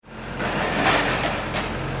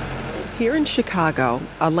Here in Chicago,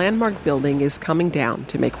 a landmark building is coming down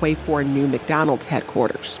to make way for a new McDonald's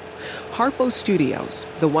headquarters. Harpo Studios,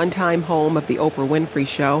 the one-time home of the Oprah Winfrey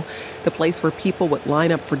Show, the place where people would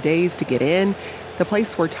line up for days to get in, the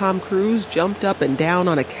place where Tom Cruise jumped up and down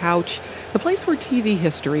on a couch, the place where TV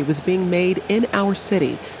history was being made in our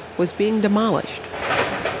city, was being demolished.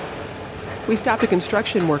 We stopped a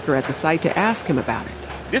construction worker at the site to ask him about it.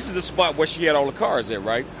 This is the spot where she had all the cars at,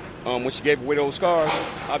 right? When she gave away those cars.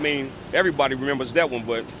 I mean, everybody remembers that one,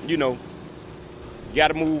 but, you got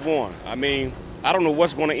to move on. I mean, I don't know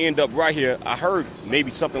what's going to end up right here. I heard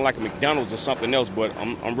maybe something like a McDonald's or something else, but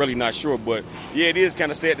I'm really not sure. But, yeah, it is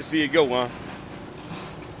kind of sad to see it go, huh?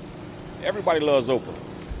 Everybody loves Oprah.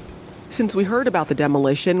 Since we heard about the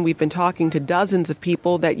demolition, we've been talking to dozens of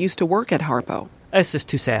people that used to work at Harpo. It's just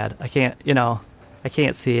too sad. I can't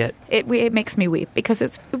see it. It makes me weep because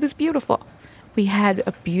it was beautiful. We had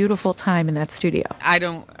a beautiful time in that studio. I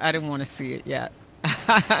don't want to see it yet.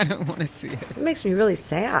 I don't want to see it. It makes me really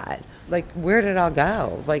sad. Like, where did it all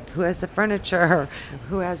go? Like, who has the furniture?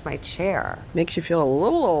 Who has my chair? Makes you feel a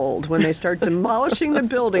little old when they start demolishing the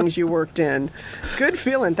buildings you worked in. Good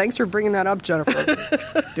feeling. Thanks for bringing that up, Jennifer.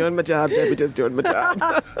 Doing my job, Debbie, just doing my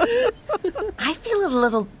job. I feel it a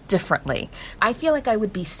little differently. I feel like I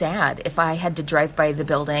would be sad if I had to drive by the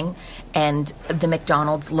building and the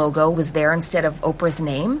McDonald's logo was there instead of Oprah's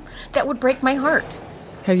name. That would break my heart.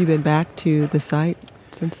 Have you been back to the site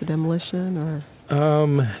since the demolition, or?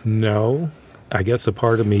 No. I guess a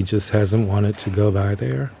part of me just hasn't wanted to go by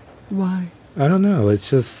there. Why? I don't know.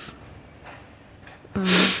 It's just...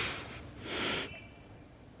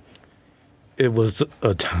 It was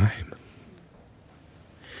a time.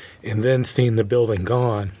 And then seeing the building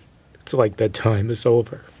gone, it's like that time is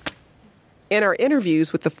over. In our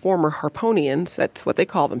interviews with the former Harponians, that's what they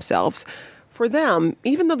call themselves, for them,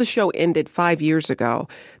 even though the show ended 5 years ago,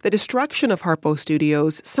 the destruction of Harpo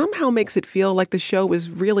Studios somehow makes it feel like the show is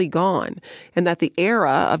really gone and that the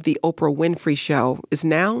era of the Oprah Winfrey Show is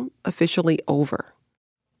now officially over.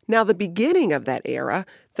 Now, the beginning of that era,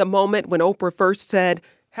 the moment when Oprah first said,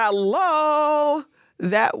 "Hello,"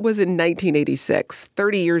 that was in 1986,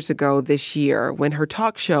 30 years ago this year, when her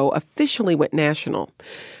talk show officially went national.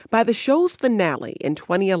 By the show's finale in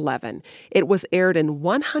 2011, it was aired in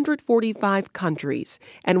 145 countries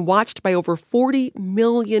and watched by over 40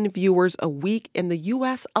 million viewers a week in the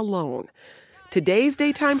U.S. alone. Today's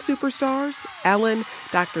daytime superstars, Ellen,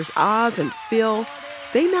 Drs. Oz, and Phil,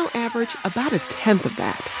 they now average about a tenth of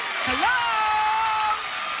that. Hello!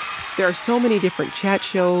 There are so many different chat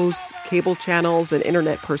shows, cable channels, and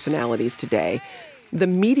internet personalities today. The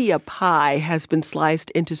media pie has been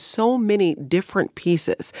sliced into so many different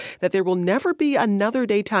pieces that there will never be another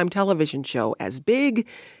daytime television show as big,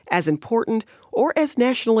 as important, or as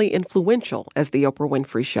nationally influential as The Oprah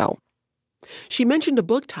Winfrey Show. She mentioned a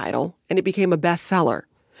book title, and it became a bestseller.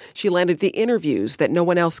 She landed the interviews that no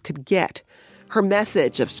one else could get. Her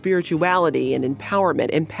message of spirituality and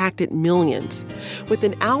empowerment impacted millions. With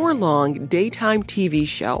an hour-long daytime TV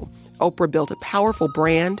show, Oprah built a powerful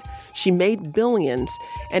brand, she made billions,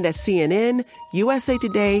 and as CNN, USA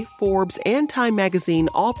Today, Forbes, and Time Magazine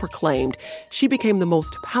all proclaimed, she became the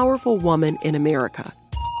most powerful woman in America.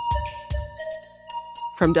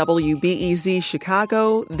 From WBEZ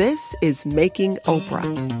Chicago, this is Making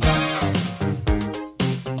Oprah.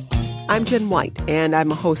 I'm Jenn White, and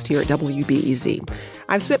I'm a host here at WBEZ.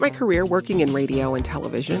 I've spent my career working in radio and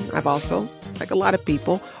television. I've also, like a lot of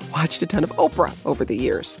people, watched a ton of Oprah over the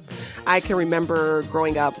years. I can remember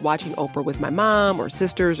growing up watching Oprah with my mom or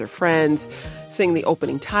sisters or friends, seeing the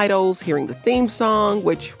opening titles, hearing the theme song,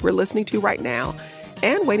 which we're listening to right now,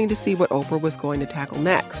 and waiting to see what Oprah was going to tackle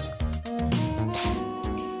next.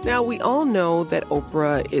 Now, we all know that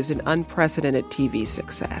Oprah is an unprecedented TV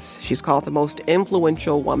success. She's called the most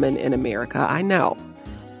influential woman in America, I know.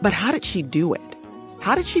 But how did she do it?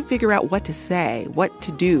 How did she figure out what to say, what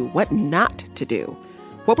to do, what not to do?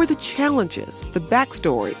 What were the challenges, the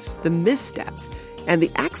backstories, the missteps, and the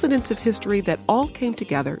accidents of history that all came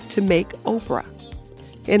together to make Oprah?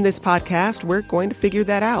 In this podcast, we're going to figure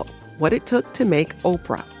that out, what it took to make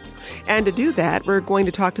Oprah. And to do that, we're going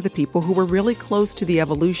to talk to the people who were really close to the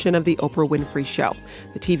evolution of the Oprah Winfrey Show,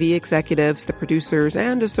 the TV executives, the producers,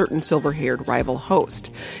 and a certain silver-haired rival host.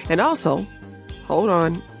 And also, hold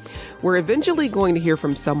on, we're eventually going to hear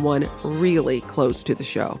from someone really close to the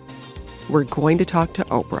show. We're going to talk to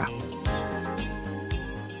Oprah.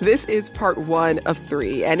 This is part 1 of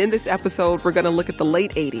 3, and in this episode, we're going to look at the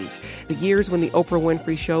late 80s, the years when the Oprah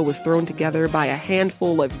Winfrey Show was thrown together by a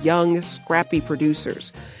handful of young, scrappy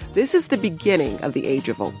producers. This is the beginning of the age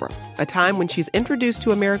of Oprah, a time when she's introduced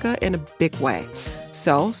to America in a big way.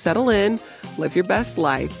 So settle in, live your best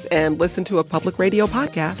life, and listen to a public radio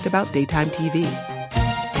podcast about daytime TV.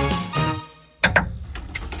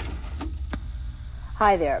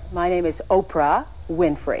 Hi there. My name is Oprah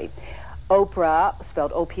Winfrey. Oprah,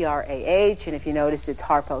 spelled O-P-R-A-H, and if you noticed, it's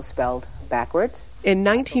Harpo spelled backwards. In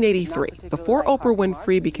 1983, before Oprah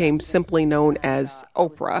Winfrey became simply known as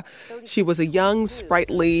Oprah, she was a young,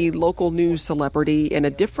 sprightly, local news celebrity in a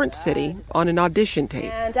different city on an audition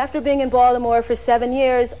tape. And after being in Baltimore for 7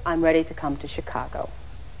 years, I'm ready to come to Chicago.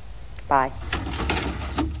 Bye.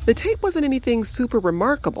 The tape wasn't anything super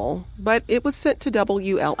remarkable, but it was sent to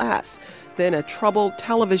WLS, then a troubled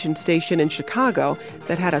television station in Chicago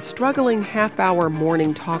that had a struggling half-hour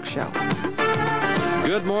morning talk show.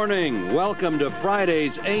 Good morning. Welcome to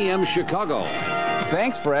Friday's AM Chicago.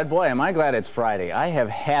 Thanks, Fred. Boy, am I glad it's Friday. I have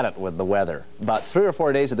had it with the weather. About 3 or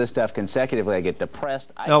 4 days of this stuff consecutively, I get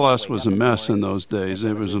depressed. LS was a mess in those days.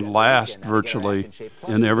 It was last virtually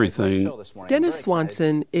in everything. Dennis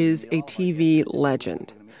Swanson is a TV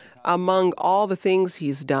legend. Among all the things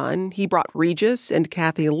he's done, he brought Regis and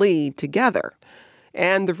Kathy Lee together.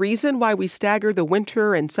 And the reason why we stagger the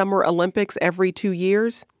Winter and Summer Olympics every 2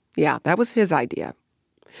 years? Yeah, that was his idea.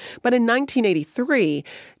 But in 1983,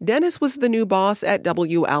 Dennis was the new boss at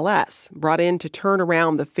WLS, brought in to turn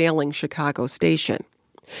around the failing Chicago station.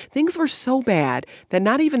 Things were so bad that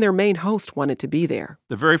not even their main host wanted to be there.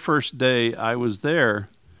 The very first day I was there,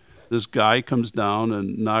 this guy comes down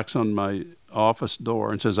and knocks on my office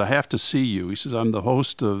door and says, "I have to see you." He says, "I'm the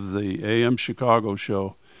host of the AM Chicago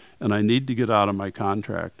show, and I need to get out of my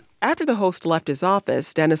contract." After the host left his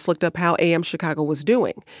office, Dennis looked up how AM Chicago was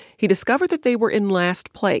doing. He discovered that they were in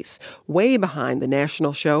last place, way behind the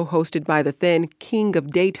national show hosted by the then king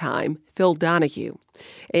of daytime, Phil Donahue.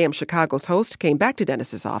 AM Chicago's host came back to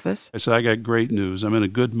Dennis's office. I said, "I got great news. I'm in a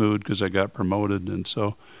good mood because I got promoted, and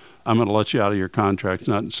so I'm going to let you out of your contract. It's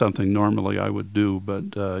not something normally I would do,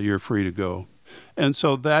 but you're free to go." And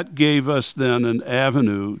so that gave us then an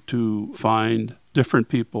avenue to find different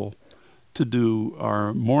people to do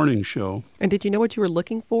our morning show. And did you know what you were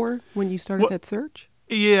looking for when you started that search?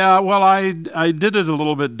 Yeah, well, I did it a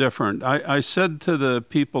little bit different. I said to the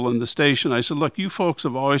people in the station, I said, "Look, you folks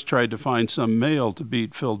have always tried to find some male to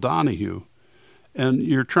beat Phil Donahue, and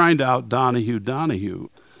you're trying to out Donahue.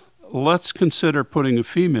 Let's consider putting a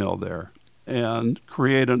female there and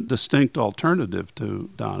create a distinct alternative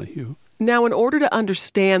to Donahue." Now, in order to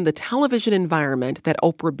understand the television environment that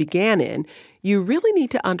Oprah began in, you really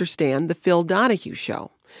need to understand the Phil Donahue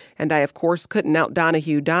show. And I, of course, couldn't out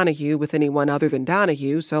Donahue with anyone other than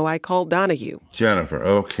Donahue, so I called Donahue. Jennifer,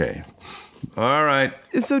 okay. All right.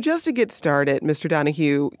 So just to get started, Mr.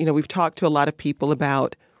 Donahue, we've talked to a lot of people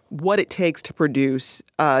about what it takes to produce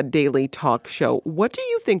a daily talk show. What do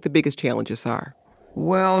you think the biggest challenges are?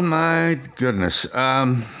 Well, my goodness.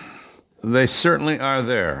 They certainly are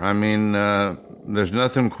there. I mean, there's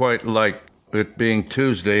nothing quite like it being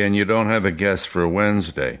Tuesday and you don't have a guest for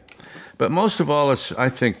Wednesday. But most of all, I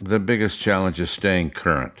think the biggest challenge is staying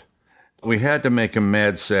current. We had to make them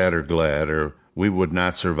mad, sad, or glad, or we would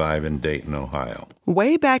not survive in Dayton, Ohio.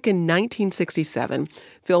 Way back in 1967,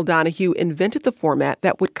 Phil Donahue invented the format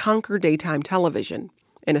that would conquer daytime television.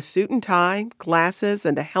 In a suit and tie, glasses,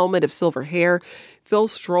 and a helmet of silver hair, Phil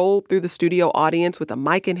strolled through the studio audience with a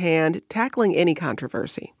mic in hand, tackling any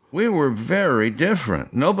controversy. We were very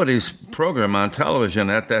different. Nobody's program on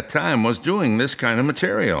television at that time was doing this kind of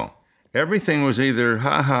material. Everything was either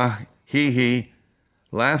ha-ha, hee-hee,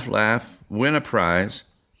 laugh, win a prize,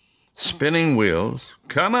 spinning wheels,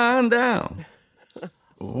 come on down.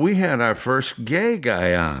 We had our first gay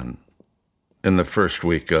guy on in the first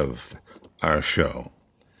week of our show.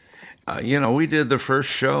 We did the first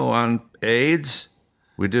show on AIDS.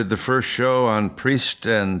 We did the first show on priest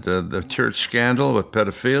and the church scandal with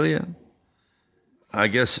pedophilia. I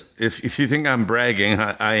guess if you think I'm bragging,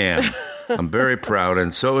 I am. I'm very proud,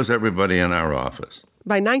 and so is everybody in our office.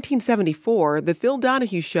 By 1974, the Phil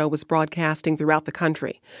Donahue Show was broadcasting throughout the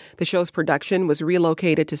country. The show's production was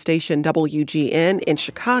relocated to station WGN in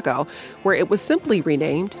Chicago, where it was simply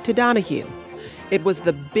renamed to Donahue. It was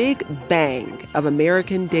the big bang of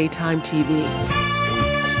American daytime TV.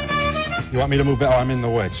 You want me to move? Oh, I'm in the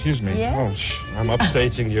way. Excuse me. Yeah. Oh, I'm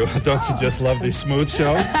upstaging you. Don't you just love these smooth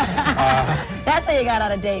shows? That's how you got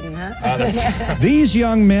out of Dayton, huh? These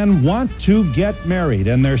young men want to get married,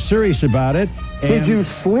 and they're serious about it. Did you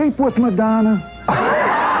sleep with Madonna?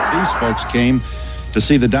 These folks came to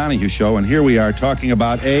see the Donahue Show, and here we are talking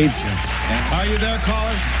about AIDS. Are you there,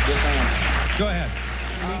 caller? Go ahead.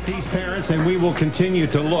 Meet these parents, and we will continue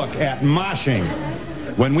to look at moshing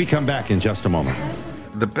when we come back in just a moment.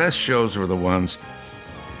 The best shows were the ones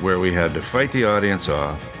where we had to fight the audience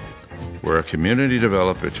off, where a community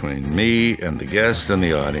developed between me and the guest and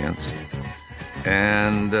the audience.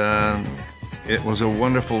 And it was a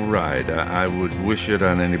wonderful ride. I would wish it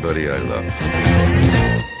on anybody I love.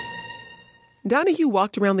 Donahue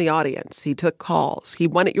walked around the audience. He took calls. He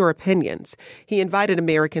wanted your opinions. He invited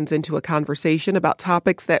Americans into a conversation about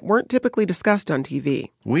topics that weren't typically discussed on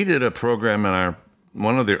TV. We did a program in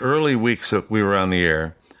one of the early weeks that we were on the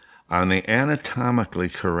air on the anatomically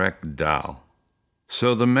correct doll.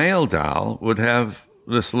 So the male doll would have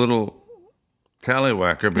this little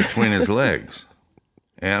tallywhacker between his legs.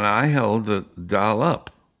 And I held the doll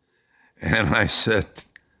up. And I said,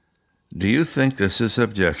 "Do you think this is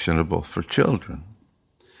objectionable for children?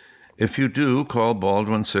 If you do, call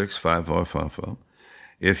Baldwin 65444.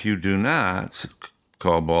 If you do not,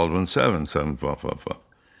 call Baldwin 77444.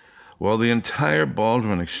 Well, the entire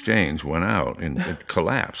Baldwin exchange went out and it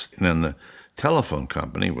collapsed. And then the telephone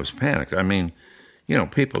company was panicked. I mean,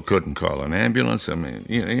 people couldn't call an ambulance. I mean,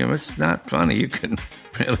 it's not funny. You can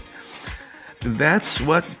really... That's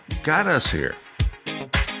what got us here.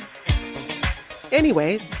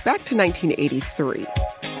 Anyway, back to 1983.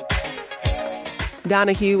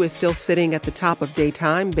 Donahue is still sitting at the top of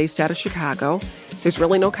daytime, based out of Chicago. There's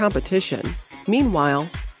really no competition. Meanwhile,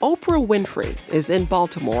 Oprah Winfrey is in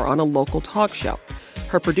Baltimore on a local talk show.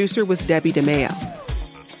 Her producer was Debbie DeMeo.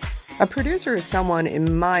 A producer is someone,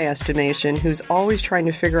 in my estimation, who's always trying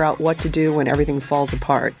to figure out what to do when everything falls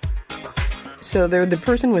apart. So they're the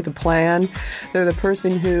person with a plan. They're the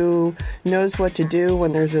person who knows what to do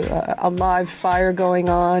when there's a live fire going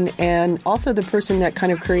on, and also the person that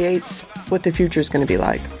kind of creates what the future is going to be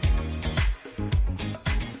like.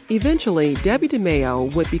 Eventually, Debbie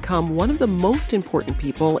DeMeo would become one of the most important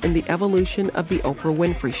people in the evolution of the Oprah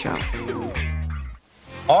Winfrey Show.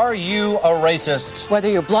 Are you a racist? Whether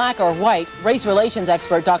you're black or white, race relations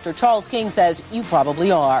expert Dr. Charles King says you probably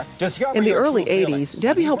are. In the early 80s,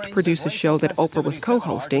 Debbie helped produce a show that Oprah was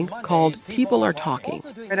co-hosting called People Are Talking.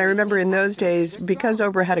 And I remember in those days, because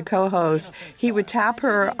Oprah had a co-host, he would tap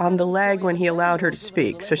her on the leg when he allowed her to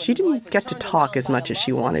speak. So she didn't get to talk as much as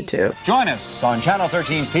she wanted to. Join us on Channel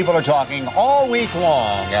 13's People Are Talking all week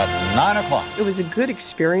long at 9 o'clock. It was a good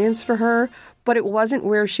experience for her, but it wasn't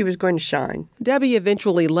where she was going to shine. Debbie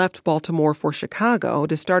eventually left Baltimore for Chicago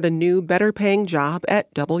to start a new, better-paying job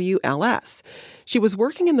at WLS. She was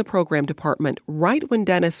working in the program department right when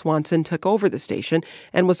Dennis Swanson took over the station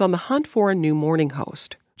and was on the hunt for a new morning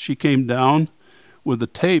host. She came down with a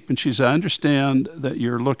tape, and she said, "I understand that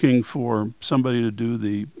you're looking for somebody to do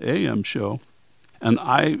the AM show, and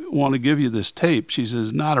I want to give you this tape." She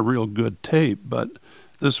says, "Not a real good tape, but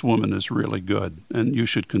this woman is really good, and you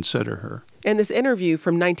should consider her." In this interview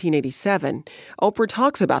from 1987, Oprah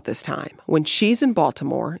talks about this time when she's in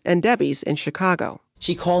Baltimore and Debbie's in Chicago.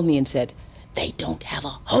 She called me and said, "They don't have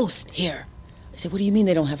a host here." I said, "What do you mean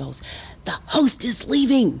they don't have a host?" "The host is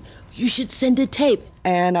leaving. You should send a tape."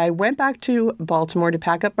 And I went back to Baltimore to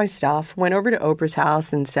pack up my stuff, went over to Oprah's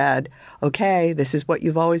house and said, "Okay, this is what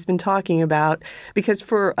you've always been talking about." Because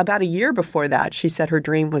for about a year before that, she said her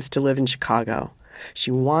dream was to live in Chicago.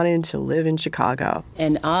 She wanted to live in Chicago.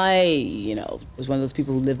 And I, was one of those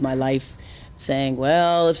people who lived my life saying,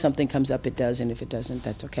 well, if something comes up, it does, and if it doesn't,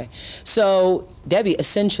 that's okay. So Debbie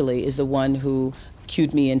essentially is the one who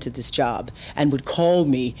cued me into this job and would call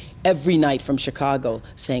me every night from Chicago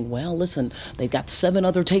saying, well, listen, they've got 7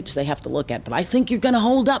 other tapes they have to look at, but I think you're going to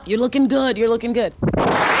hold up. You're looking good. You're looking good.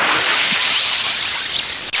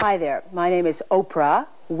 Hi there. My name is Oprah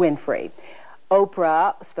Winfrey.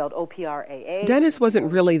 Oprah, spelled O-P-R-A-H. Dennis wasn't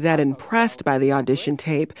really that impressed by the audition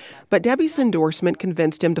tape, but Debbie's endorsement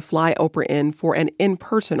convinced him to fly Oprah in for an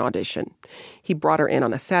in-person audition. He brought her in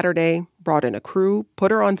on a Saturday, brought in a crew,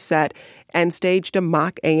 put her on set, and staged a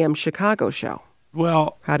mock AM Chicago show.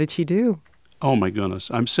 Well, how did she do? Oh, my goodness.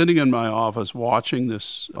 I'm sitting in my office watching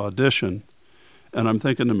this audition, and I'm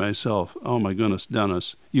thinking to myself, oh, my goodness,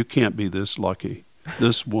 Dennis, you can't be this lucky.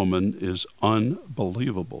 This woman is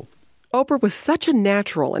unbelievable. Oprah was such a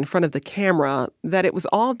natural in front of the camera that it was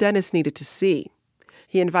all Dennis needed to see.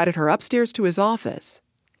 He invited her upstairs to his office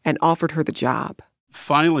and offered her the job.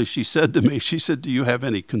 Finally, she said to me, "Do you have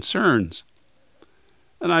any concerns?"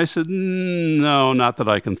 And I said, "No, not that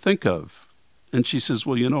I can think of." And she says,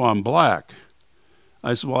 "Well, I'm black."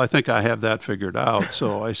 I said, "Well, I think I have that figured out."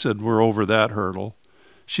 So I said, "We're over that hurdle."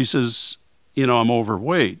 She says, "I'm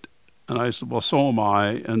overweight." And I said, "Well, so am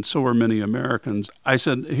I, and so are many Americans." I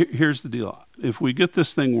said, here's the deal. If we get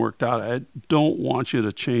this thing worked out, I don't want you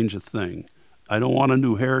to change a thing. I don't want a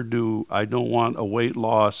new hairdo. I don't want a weight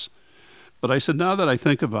loss. But I said, now that I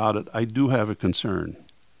think about it, I do have a concern.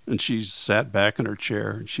 And she sat back in her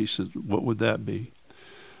chair, and she said, what would that be?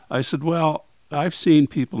 I said, well, I've seen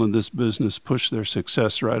people in this business push their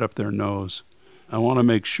success right up their nose. I want to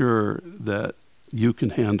make sure that you can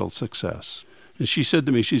handle success. And she said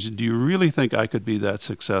to me, she said, do you really think I could be that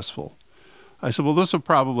successful? I said, well, this will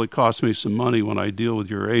probably cost me some money when I deal with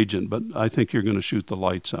your agent, but I think you're going to shoot the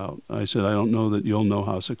lights out. I said, I don't know that you'll know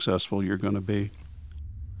how successful you're going to be.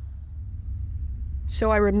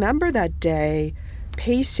 So I remember that day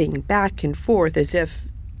pacing back and forth as if,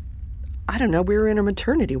 I don't know, we were in a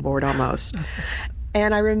maternity ward almost.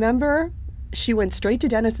 And I remember she went straight to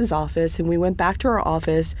Dennis's office, and we went back to our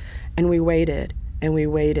office, and we waited, and we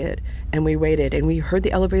waited, and we waited, and we heard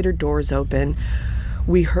the elevator doors open.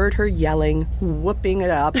 We heard her yelling, whooping it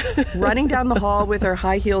up, running down the hall with her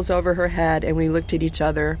high heels over her head, and we looked at each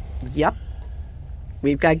other. Yep,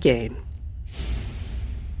 we've got game.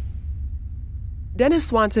 Dennis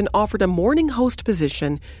Swanson offered a morning host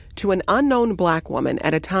position to an unknown black woman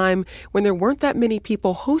at a time when there weren't that many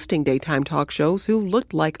people hosting daytime talk shows who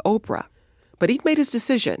looked like Oprah. But he'd made his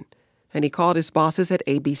decision, and he called his bosses at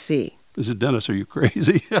ABC. I said, Dennis, are you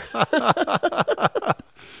crazy?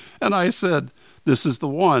 And I said, this is the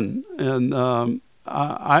one. And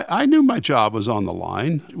I knew my job was on the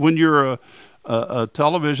line. When you're a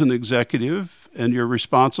television executive and you're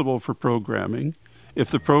responsible for programming, if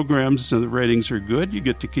the programs and the ratings are good, you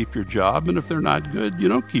get to keep your job. And if they're not good, you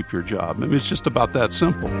don't keep your job. I mean, it's just about that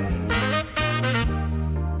simple.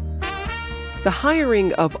 The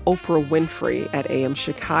hiring of Oprah Winfrey at AM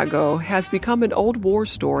Chicago has become an old war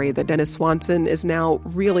story that Dennis Swanson is now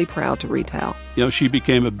really proud to retell. You know, she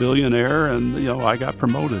became a billionaire, and, you know, I got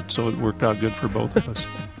promoted, so it worked out good for both of us.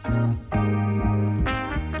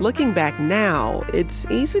 Looking back now, it's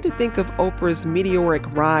easy to think of Oprah's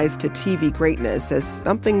meteoric rise to TV greatness as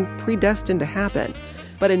something predestined to happen.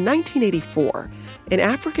 But in 1984, an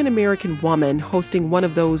African-American woman hosting one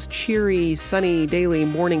of those cheery, sunny daily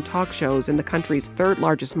morning talk shows in the country's third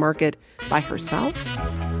largest market by herself?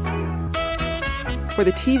 For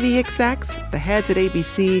the TV execs, the heads at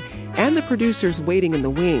ABC, and the producers waiting in the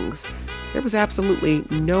wings, there was absolutely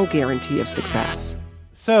no guarantee of success.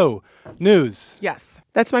 So, news. Yes.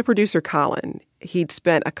 That's my producer, Colin. He'd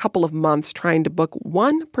spent a couple of months trying to book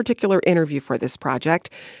one particular interview for this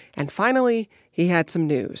project, and finally, he had some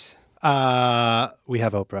news. We have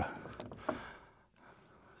Oprah.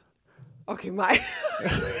 Okay, Are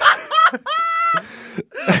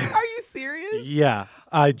you serious? Yeah.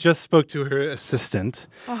 I just spoke to her assistant,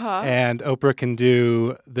 and Oprah can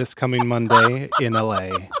do this coming Monday in LA.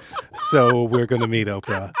 So we're going to meet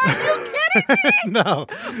Oprah. Are you kidding me? No.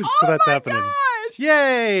 So that's happening. Gosh.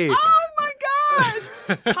 Yay! Oh my gosh!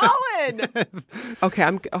 Colin!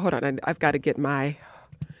 Okay, hold on. I've got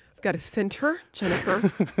to center,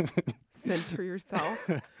 Jennifer. Center yourself.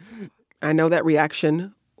 I know that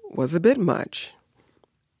reaction was a bit much,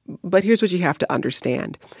 but here's what you have to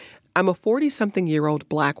understand. I'm a 40-something-year-old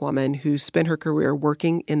black woman who spent her career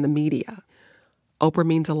working in the media. Oprah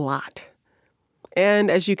means a lot.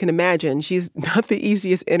 And as you can imagine, she's not the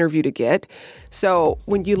easiest interview to get. So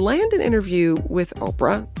when you land an interview with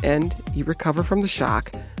Oprah and you recover from the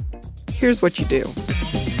shock, here's what you do.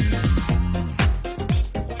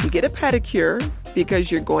 You get a pedicure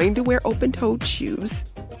because you're going to wear open-toed shoes.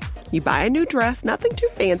 You buy a new dress, nothing too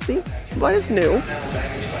fancy, but it's new.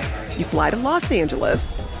 You fly to Los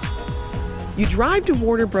Angeles. You drive to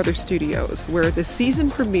Warner Brothers Studios, where the season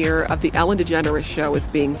premiere of The Ellen DeGeneres Show is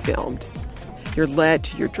being filmed. You're led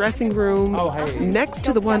to your dressing room, next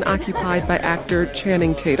to the one occupied by actor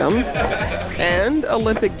Channing Tatum and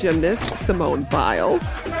Olympic gymnast Simone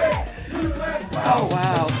Biles. Oh,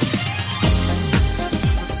 wow.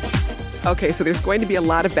 Okay, so there's going to be a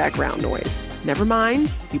lot of background noise. Never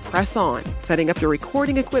mind, you press on, setting up your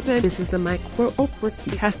recording equipment. This is the mic where Oprah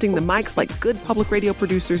speaks. Testing the mics like good public radio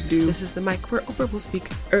producers do. This is the mic where Oprah will speak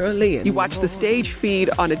early. You watch the stage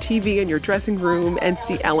feed on a TV in your dressing room and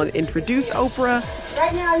see Ellen introduce Oprah.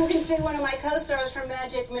 Right now, you can see one of my co-stars from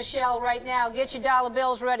Magic, Michelle, right now. Get your dollar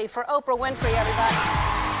bills ready for Oprah Winfrey, everybody.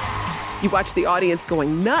 You watch the audience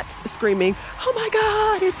going nuts, screaming, "Oh my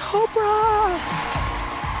God, it's Oprah!"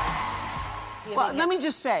 Well, let me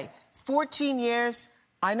just say, 14 years,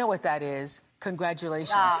 I know what that is.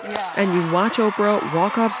 Congratulations. Yeah. And you watch Oprah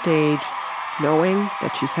walk off stage knowing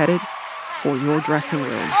that she's headed for your dressing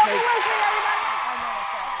room.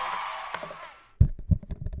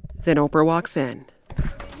 Then Oprah walks in.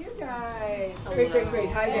 You guys. Great.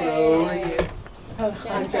 Hi, hello. How are you?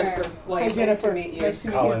 I'm Jennifer. Hi, Jennifer. Nice to meet you. Nice to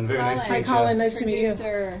meet Colin, you. very nice to meet you. Hi, Colin. Nice to meet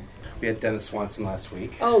you. We had Dennis Swanson last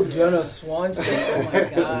week. Oh, Dennis Swanson. Oh, my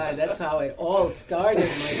God. That's how it all started, my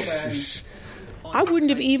friend. I wouldn't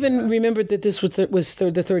have even remembered that this was the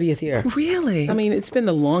 30th year. Really? I mean, it's been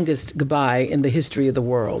the longest goodbye in the history of the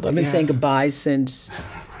world. I've been saying goodbye since,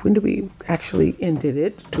 when did we actually ended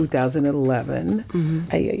it? 2011.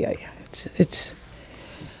 It's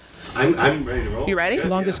I'm ready to roll. You ready?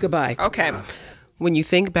 Longest goodbye. Okay. When you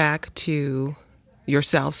think back to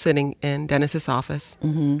yourself sitting in Dennis's office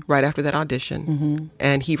right after that audition,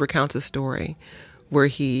 and he recounts a story where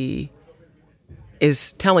he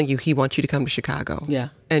is telling you he wants you to come to Chicago. Yeah.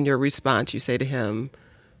 And your response, you say to him,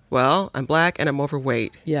 well, I'm black and I'm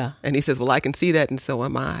overweight. Yeah. And he says, well, I can see that and so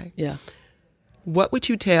am I. Yeah. What would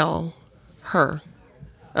you tell her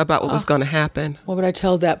about what was going to happen? What would I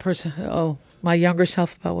tell that person? Oh, my younger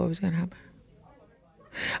self about what was going to happen?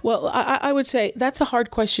 Well, I would say that's a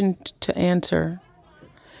hard question to answer.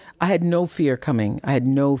 I had no fear coming. I had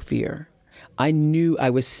no fear. I knew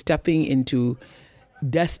I was stepping into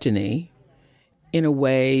destiny in a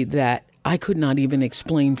way that I could not even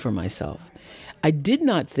explain for myself. I did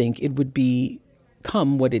not think it would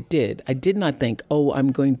become what it did. I did not think, oh,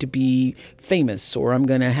 I'm going to be famous or I'm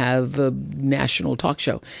going to have a national talk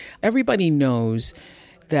show. Everybody knows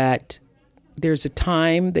that there's a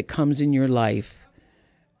time that comes in your life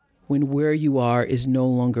when where you are is no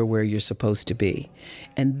longer where you're supposed to be.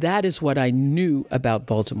 And that is what I knew about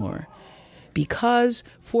Baltimore. Because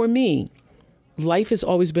for me, life has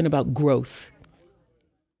always been about growth.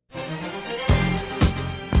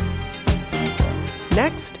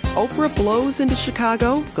 Next, Oprah blows into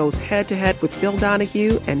Chicago, goes head-to-head with Bill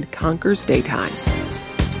Donahue, and conquers daytime.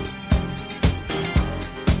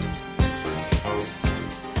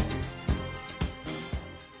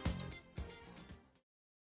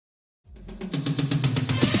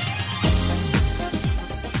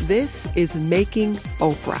 This is Making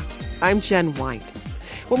Oprah. I'm Jenn White.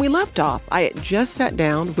 When we left off, I had just sat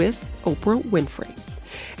down with Oprah Winfrey.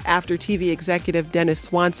 After TV executive Dennis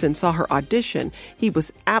Swanson saw her audition, he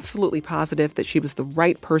was absolutely positive that she was the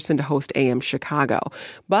right person to host AM Chicago.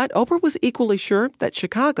 But Oprah was equally sure that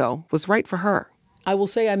Chicago was right for her. I will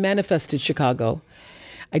say I manifested Chicago.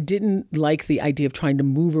 I didn't like the idea of trying to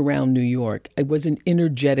move around New York. It wasn't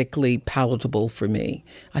energetically palatable for me.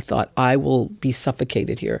 I thought, I will be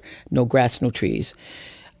suffocated here. No grass, no trees.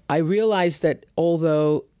 I realized that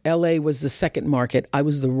although LA was the second market, I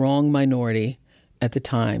was the wrong minority at the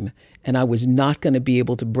time, and I was not going to be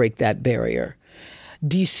able to break that barrier.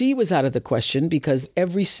 DC was out of the question because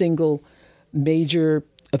every single major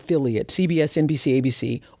affiliate, CBS, NBC,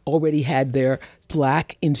 ABC, already had their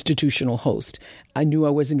black institutional host. I knew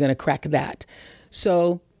I wasn't going to crack that.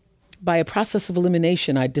 So by a process of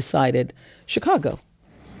elimination, I decided Chicago.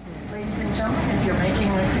 Ladies and gentlemen, if you're making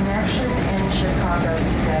a connection in Chicago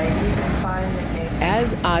today, you can find the gate.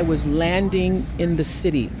 As I was landing in the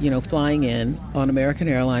city, flying in on American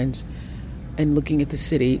Airlines and looking at the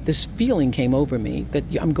city, this feeling came over me that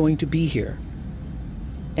I'm going to be here.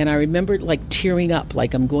 And I remembered tearing up,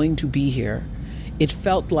 like I'm going to be here. It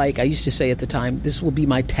felt like, I used to say at the time, this will be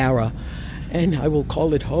my Tara, and I will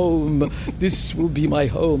call it home. This will be my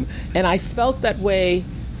home. And I felt that way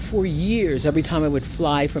for years. Every time I would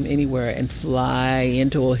fly from anywhere and fly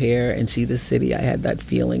into O'Hare and see the city, I had that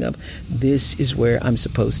feeling of, this is where I'm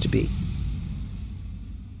supposed to be.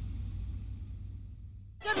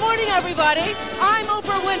 Good morning, everybody. I'm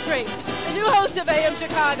Oprah Winfrey, the new host of AM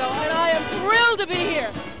Chicago, and I am thrilled to be here.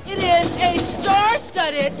 It is a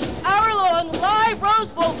star-studded, hour-long live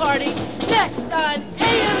Rose Bowl party next on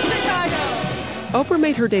AM Chicago. Oprah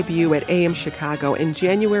made her debut at AM Chicago in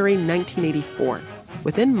January 1984.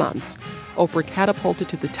 Within months, Oprah catapulted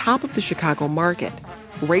to the top of the Chicago market.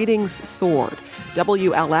 Ratings soared.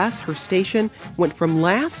 WLS, her station, went from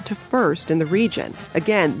last to first in the region.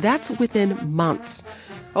 Again, that's within months.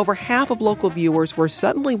 Over half of local viewers were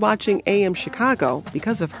suddenly watching AM Chicago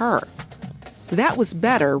because of her. That was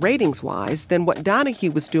better, ratings-wise, than what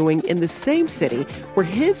Donahue was doing in the same city where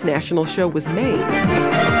his national show was made.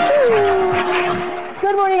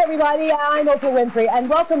 Good morning, everybody. I'm Oprah Winfrey, and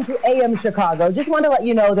welcome to AM Chicago. Just want to let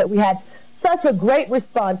you know that we had such a great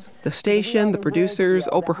response. The station, the producers,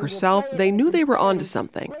 Oprah herself, they knew they were onto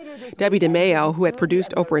something. Debbie DeMayo, who had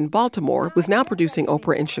produced Oprah in Baltimore, was now producing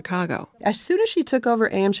Oprah in Chicago. As soon as she took over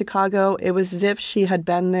AM Chicago, it was as if she had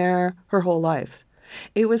been there her whole life.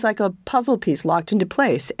 It was like a puzzle piece locked into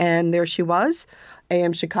place, and there she was,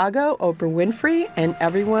 AM Chicago, Oprah Winfrey, and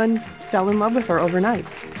everyone fell in love with her overnight.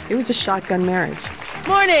 It was a shotgun marriage.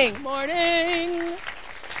 Morning.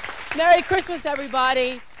 Merry Christmas,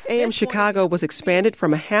 everybody. AM Chicago was expanded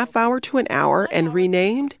from a half hour to an hour and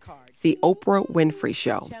renamed The Oprah Winfrey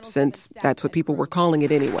Show, since that's what people were calling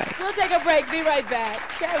it anyway. We'll take a break. Be right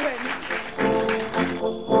back. Get with me.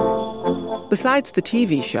 Besides the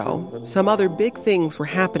TV show, some other big things were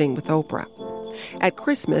happening with Oprah. At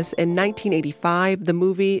Christmas in 1985, the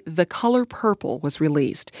movie The Color Purple was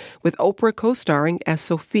released, with Oprah co-starring as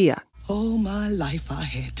Sophia. All my life I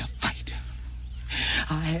had to fight.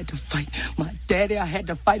 I had to fight my daddy. I had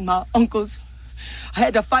to fight my uncles. I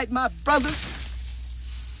had to fight my brothers.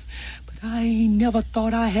 But I ain't never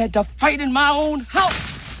thought I had to fight in my own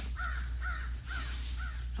house.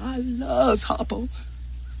 I loves Harpo.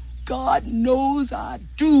 God knows I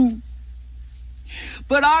do.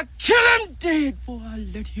 But I kill him dead before I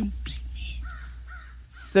let him beat me.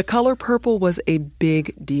 The Color Purple was a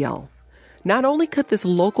big deal. Not only could this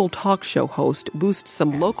local talk show host boost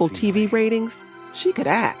some local TV ratings, she could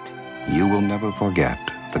act. You will never forget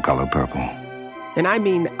The Color Purple. And I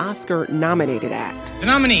mean Oscar-nominated act. The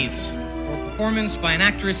nominees for performance by an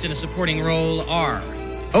actress in a supporting role are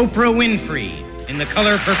Oprah Winfrey in The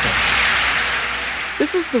Color Purple.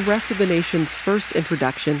 This was the rest of the nation's first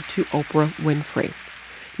introduction to Oprah Winfrey.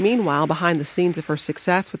 Meanwhile, behind the scenes of her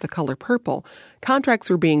success with The Color Purple, contracts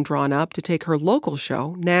were being drawn up to take her local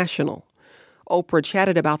show national. Oprah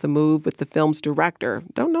chatted about the move with the film's director.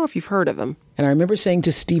 Don't know if you've heard of him. And I remember saying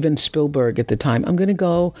to Steven Spielberg at the time, I'm going to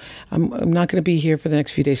go. I'm not going to be here for the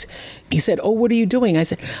next few days. He said, oh, what are you doing? I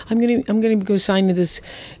said, I'm going to go sign this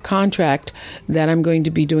contract that I'm going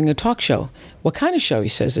to be doing a talk show. What kind of show? He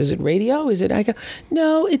says, is it radio? Is it? I go,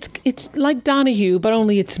 no, it's like Donahue, but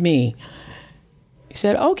only it's me. He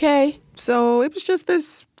said, okay. So it was just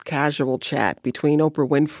this casual chat between Oprah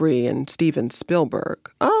Winfrey and Steven Spielberg.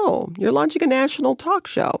 Oh, you're launching a national talk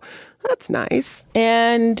show. That's nice.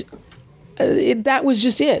 And that was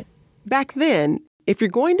just it. Back then, if you're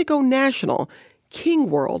going to go national, King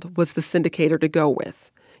World was the syndicator to go with.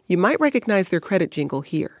 You might recognize their credit jingle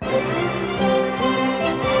here.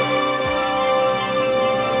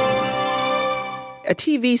 A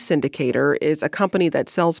TV syndicator is a company that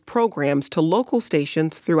sells programs to local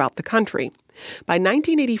stations throughout the country. By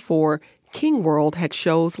 1984, King World had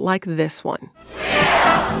shows like this one.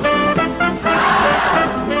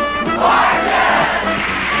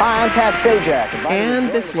 Hi, I'm Pat Sajak.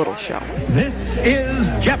 And this little show. This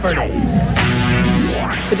is Jeopardy!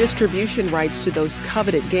 The distribution rights to those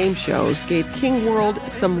coveted game shows gave King World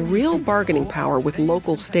some real bargaining power with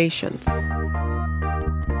local stations.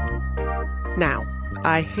 Now,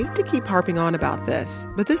 I hate to keep harping on about this,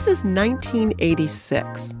 but this is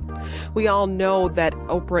 1986. We all know that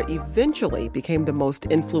Oprah eventually became the most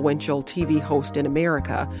influential TV host in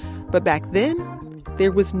America, but back then,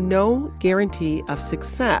 there was no guarantee of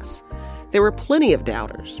success. There were plenty of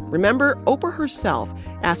doubters. Remember, Oprah herself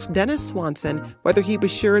asked Dennis Swanson whether he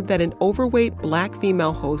was sure that an overweight black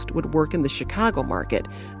female host would work in the Chicago market,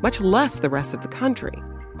 much less the rest of the country.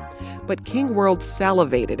 But King World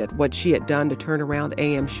salivated at what she had done to turn around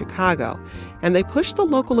AM Chicago, and they pushed the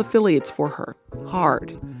local affiliates for her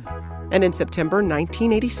hard. And in September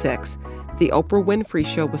 1986, the Oprah Winfrey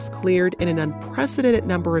Show was cleared in an unprecedented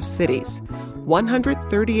number of cities,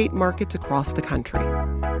 138 markets across the country.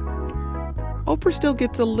 Oprah still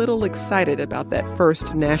gets a little excited about that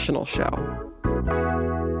first national show.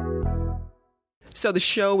 So the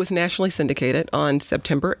show was nationally syndicated on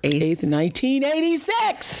September 8th,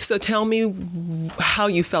 1986. So tell me how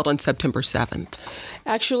you felt on September 7th.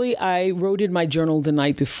 Actually, I wrote in my journal the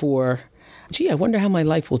night before, gee, I wonder how my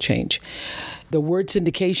life will change. The word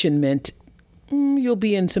syndication meant you'll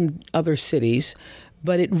be in some other cities,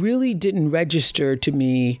 but it really didn't register to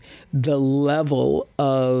me the level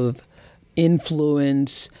of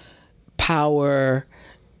influence, power,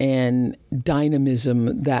 and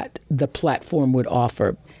dynamism that the platform would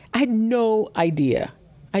offer. I had no idea.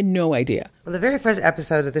 Well, the very first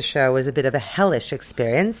episode of the show was a bit of a hellish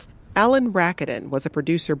experience. Alan Rakuten was a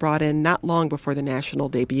producer brought in not long before the national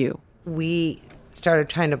debut. We started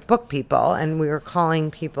trying to book people, and we were calling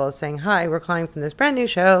people saying, hi, we're calling from this brand new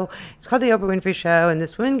show. It's called The Oprah Winfrey Show, and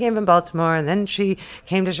this woman came from Baltimore, and then she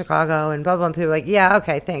came to Chicago, and blah, blah, and people were like, yeah,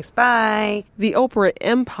 okay, thanks, bye. The Oprah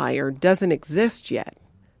empire doesn't exist yet.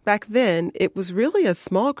 Back then, it was really a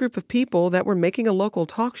small group of people that were making a local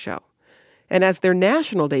talk show. And as their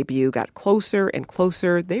national debut got closer and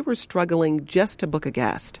closer, they were struggling just to book a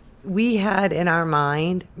guest. We had in our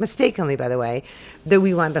mind, mistakenly by the way, that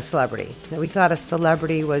we wanted a celebrity, that we thought a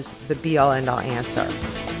celebrity was the be-all, end-all answer.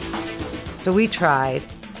 So we tried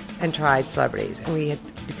and tried celebrities, and we had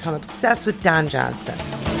become obsessed with Don Johnson.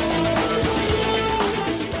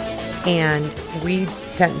 And we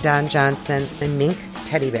sent Don Johnson a mink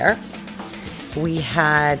teddy bear. We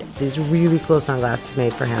had these really cool sunglasses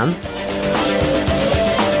made for him.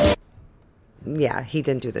 Yeah, he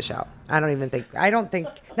didn't do the show. I don't think,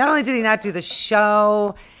 not only did he not do the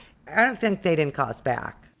show, I don't think they didn't call us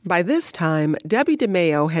back. By this time, Debbie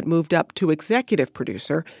DeMaio had moved up to executive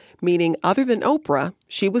producer, meaning other than Oprah,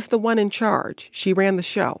 she was the one in charge. She ran the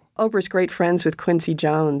show. Oprah's great friends with Quincy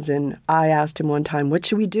Jones, and I asked him one time, what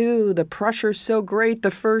should we do? The pressure's so great,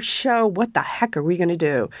 the first show. What the heck are we going to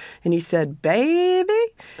do? And he said, baby,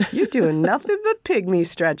 you're doing nothing but pygmy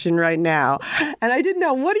stretching right now. And I didn't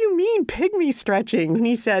know, what do you mean pygmy stretching? And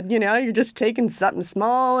he said, you're just taking something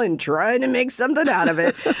small and trying to make something out of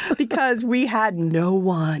it. Because we had no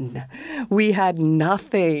one. We had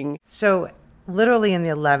nothing. So literally in the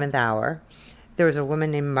 11th hour, there was a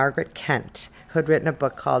woman named Margaret Kent who had written a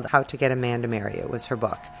book called How to Get a Man to Marry You, was her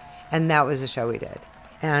book. And that was the show we did.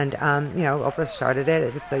 And, Oprah started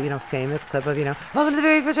it with the, famous clip of, welcome to the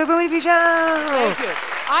very first Oprah Winfrey Show. Thank you.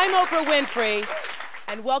 I'm Oprah Winfrey,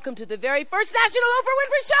 and welcome to the very first National Oprah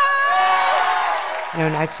Winfrey Show.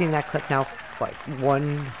 And I've seen that clip now,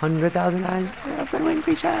 100,000 times. Oprah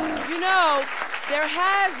Winfrey Show. There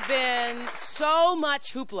has been so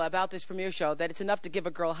much hoopla about this premiere show that it's enough to give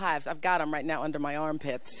a girl hives. I've got them right now under my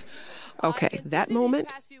armpits. Okay, that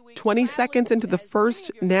moment, 20 seconds into the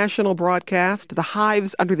first national broadcast, the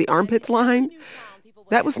hives under the armpits line,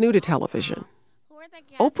 that was new to television.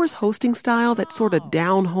 Oprah's hosting style, that sort of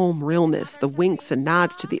down-home realness, the winks and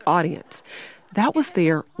nods to the audience, that was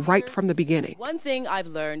there right from the beginning. One thing I've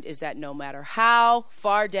learned is that no matter how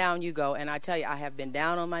far down you go, and I tell you, I have been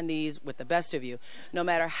down on my knees with the best of you, no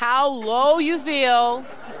matter how low you feel,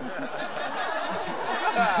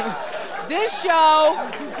 this show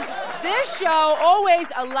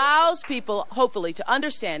always allows people, hopefully, to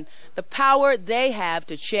understand the power they have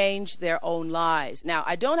to change their own lives. Now,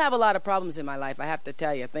 I don't have a lot of problems in my life, I have to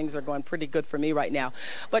tell you. Things are going pretty good for me right now.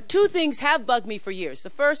 But two things have bugged me for years. The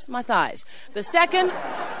first, my thighs. The second,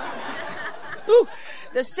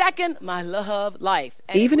 my love life.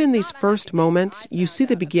 And even in these first moments, you see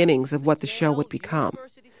the beginnings of what the show would become.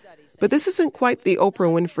 But this isn't quite the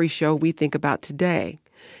Oprah Winfrey Show we think about today.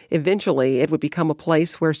 Eventually, it would become a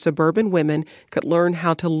place where suburban women could learn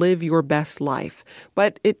how to live your best life.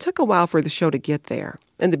 But it took a while for the show to get there.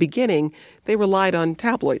 In the beginning, they relied on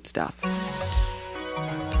tabloid stuff.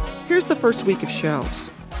 Here's the first week of shows.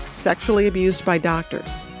 Sexually abused by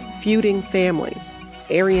doctors, feuding families,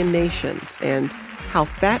 Aryan nations, and how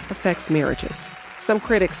fat affects marriages. Some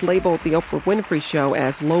critics labeled the Oprah Winfrey Show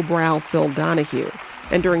as lowbrow Phil Donahue.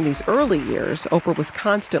 And during these early years, Oprah was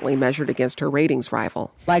constantly measured against her ratings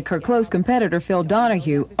rival. Like her close competitor, Phil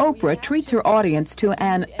Donahue, Oprah treats her audience to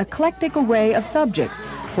an eclectic array of subjects.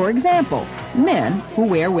 For example, men who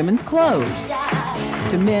wear women's clothes,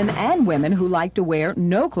 to men and women who like to wear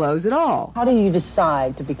no clothes at all. How do you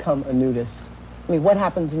decide to become a nudist? I mean, what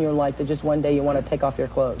happens in your life that just one day you want to take off your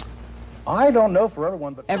clothes? I don't know for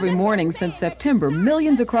everyone, but... Every morning since September,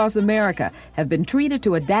 millions across America have been treated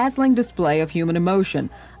to a dazzling display of human emotion.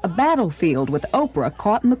 A battlefield with Oprah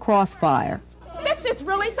caught in the crossfire. This is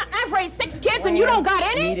really something. I've raised 6 kids and you don't got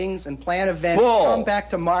any? Meetings and plan events, Bull. come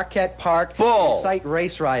back to Marquette Park, Bull. incite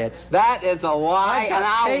race riots. That is a lie, and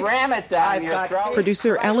I'll ram it down your throat.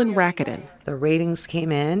 Producer Ellen Rakuten. The ratings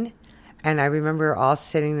came in, and I remember all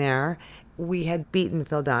sitting there. We had beaten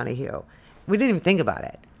Phil Donahue. We didn't even think about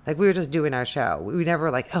it. Like, we were just doing our show. We never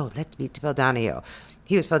were like, oh, let's beat Phil Donahue.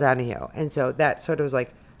 He was Phil Donahue. And so that sort of was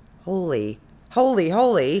like, holy,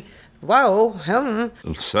 whoa.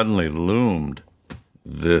 Suddenly loomed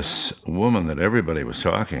this woman that everybody was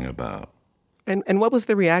talking about. And what was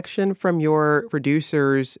the reaction from your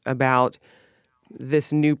producers about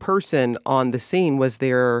this new person on the scene? Was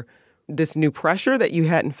there this new pressure that you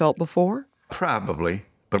hadn't felt before? Probably.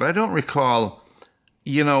 But I don't recall...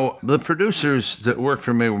 the producers that worked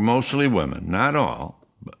for me were mostly women. Not all,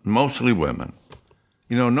 but mostly women.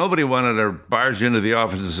 Nobody wanted to barge into the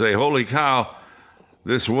office and say, holy cow,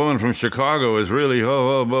 this woman from Chicago is really,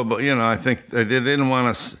 I think they didn't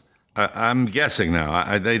want to, I'm guessing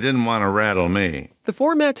now, they didn't want to rattle me. The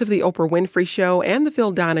formats of the Oprah Winfrey Show and the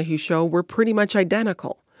Phil Donahue Show were pretty much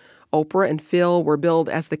identical. Oprah and Phil were billed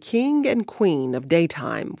as the king and queen of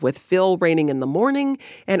daytime, with Phil reigning in the morning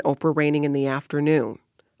and Oprah reigning in the afternoon.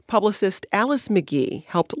 Publicist Alice McGee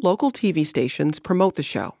helped local TV stations promote the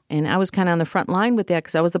show. And I was kind of on the front line with that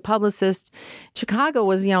because I was the publicist. Chicago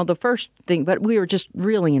was, the first thing, but we were just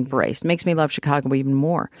really embraced. Makes me love Chicago even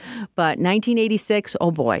more. But 1986,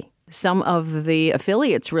 oh boy, some of the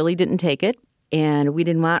affiliates really didn't take it. And we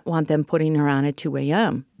did not want them putting her on at 2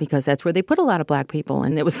 a.m. because that's where they put a lot of black people.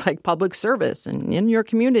 And it was like public service and in your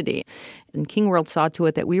community. And King World saw to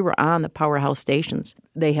it that we were on the powerhouse stations.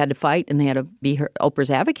 They had to fight and they had to be Oprah's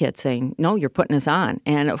advocate saying, no, you're putting us on.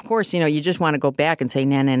 And of course, you just want to go back and say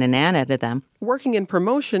na to them. Working in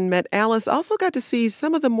promotion meant Alice also got to see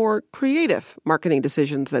some of the more creative marketing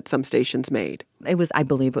decisions that some stations made. I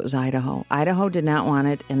believe it was Idaho. Idaho did not want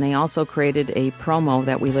it, and they also created a promo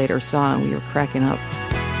that we later saw, and we were cracking up.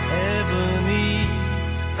 Ebony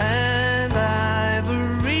and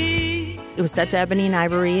Ivory. It was set to Ebony and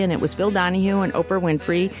Ivory, and it was Phil Donahue and Oprah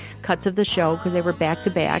Winfrey, cuts of the show, because they were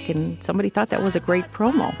back-to-back, and somebody thought that was a great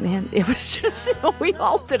promo. And it was just, we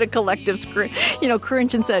all did a collective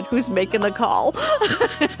cringe and said, who's making the call?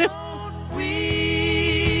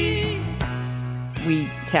 We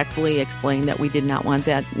tactfully explained that we did not want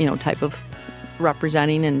that, type of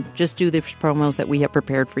representing, and just do the promos that we have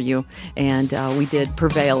prepared for you. And we did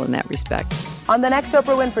prevail in that respect. On the next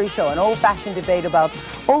Oprah Winfrey Show, an old-fashioned debate about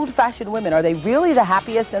old-fashioned women. Are they really the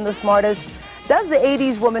happiest and the smartest? Does the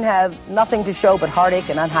 80s woman have nothing to show but heartache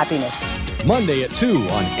and unhappiness? Monday at 2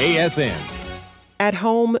 on ASN. At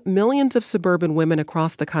home, millions of suburban women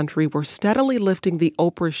across the country were steadily lifting the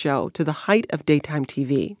Oprah Show to the height of daytime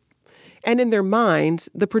TV. And in their minds,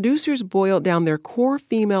 the producers boiled down their core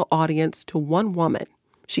female audience to one woman.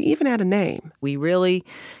 She even had a name. We really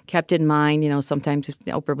kept in mind, sometimes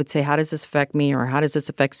Oprah would say, how does this affect me? Or how does this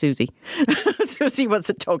affect Susie? Susie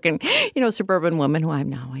was a token, suburban woman who I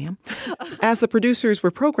now am. As the producers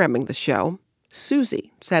were programming the show,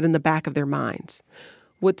 Susie sat in the back of their minds.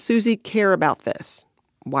 Would Susie care about this?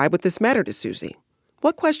 Why would this matter to Susie?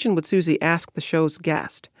 What question would Susie ask the show's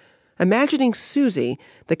guest? Imagining Susie,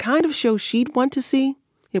 the kind of show she'd want to see,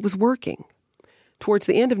 it was working. Towards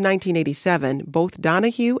the end of 1987, both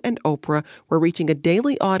Donahue and Oprah were reaching a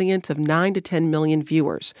daily audience of 9 to 10 million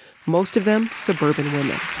viewers, most of them suburban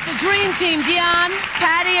women. The dream team, Dion,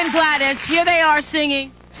 Patty, and Gladys, here they are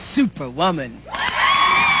singing Superwoman.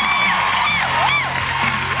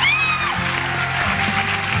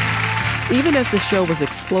 Even as the show was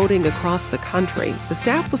exploding across the country, the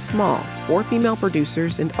staff was small, 4 female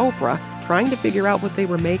producers and Oprah trying to figure out what they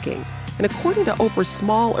were making. And according to Oprah's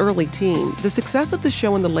small early team, the success of the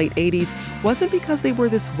show in the late 80s wasn't because they were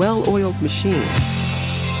this well-oiled machine.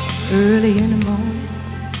 Early in the morning.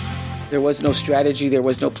 There was no strategy, there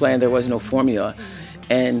was no plan, there was no formula.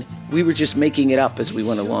 And we were just making it up as we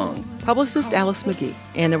went along. Publicist Alice McGee.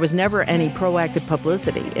 And there was never any proactive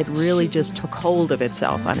publicity. It really just took hold of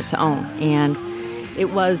itself on its own. And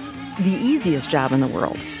it was the easiest job in the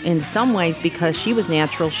world. In some ways, because she was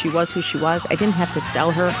natural, she was who she was. I didn't have to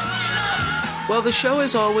sell her. Well, the show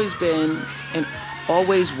has always been and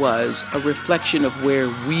always was a reflection of where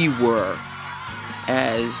we were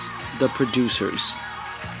as the producers.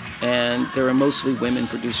 And there are mostly women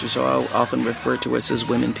producers, so I often refer to us as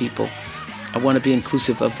women people. I want to be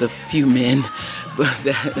inclusive of the few men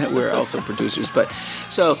that we're also producers. But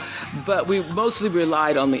we mostly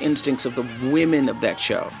relied on the instincts of the women of that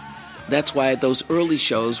show. That's why those early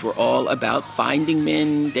shows were all about finding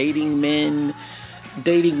men, dating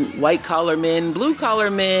white-collar men,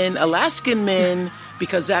 blue-collar men, Alaskan men,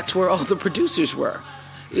 because that's where all the producers were.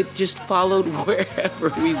 It just followed wherever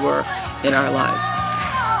we were in our lives.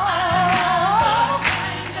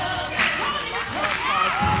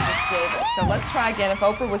 So let's try again. If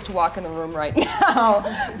Oprah was to walk in the room right now,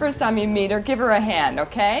 first time you meet her, give her a hand,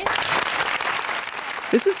 okay?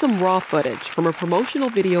 This is some raw footage from a promotional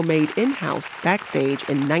video made in-house backstage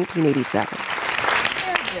in 1987.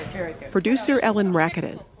 Very good, very good. Producer Ellen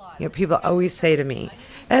Rakuten. People always say to me,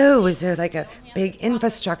 oh, is there like a big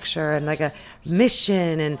infrastructure and like a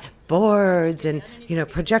mission and boards and,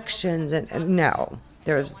 projections? And no,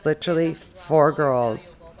 there's literally 4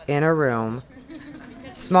 girls in a room,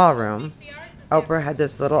 small room. Oprah had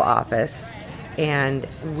this little office, and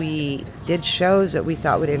we did shows that we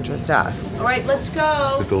thought would interest us. All right, let's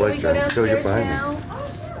go. Can we go downstairs now?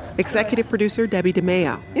 Executive producer Debbie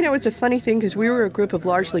DeMeo. It's a funny thing because we were a group of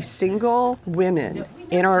largely single women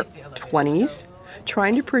in our 20s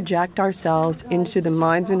trying to project ourselves into the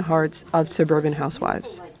minds and hearts of suburban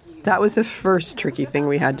housewives. That was the first tricky thing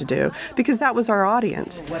we had to do because that was our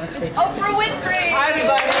audience. It's Oprah Winfrey! Hi,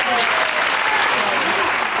 everybody.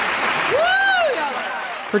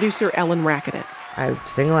 Producer Ellen Rakuten. I'm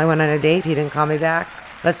single, I went on a date, he didn't call me back.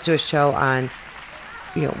 Let's do a show on,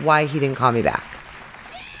 why he didn't call me back.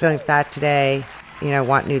 Feeling fat today,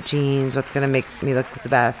 want new jeans, what's going to make me look the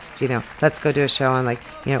best, let's go do a show on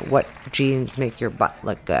what jeans make your butt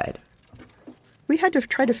look good. We had to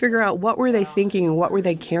try to figure out what were they thinking and what were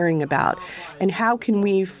they caring about, and how can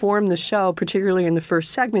we form the show, particularly in the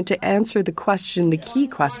first segment, to answer the question, the key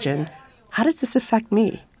question, how does this affect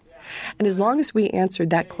me? And as long as we answered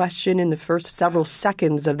that question in the first several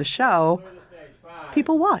seconds of the show,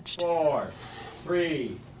 people watched. 4,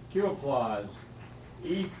 3, cue applause.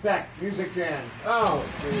 Effect, music's in. Oh,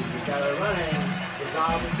 geez, we got it running. It's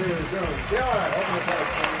on the 2, zoom. Killer, open the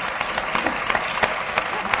telephone.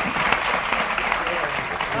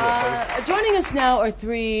 Joining us now are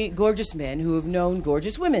 3 gorgeous men who have known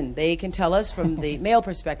gorgeous women. They can tell us from the male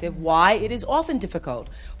perspective why it is often difficult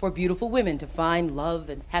for beautiful women to find love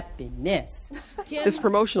and happiness. This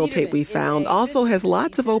promotional tape we found also has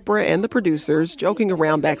lots of Oprah and the producers joking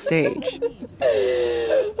around backstage.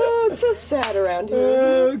 Oh, it's so sad around here.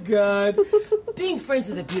 Oh, God. Being friends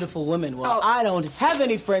with a beautiful woman, well, I don't have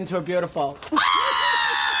any friends who are beautiful.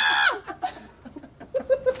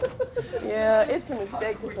 Yeah, it's a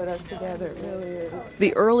mistake to put us together. It really is.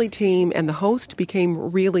 The early team and the host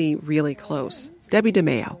became really, really close. Debbie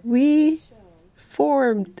DeMeo. We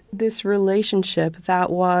formed this relationship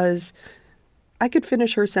that was, I could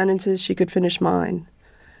finish her sentences, she could finish mine.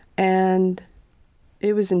 And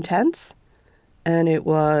it was intense, and it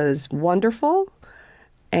was wonderful.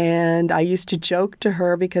 And I used to joke to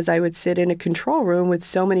her because I would sit in a control room with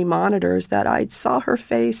so many monitors that I saw her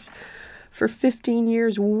face for 15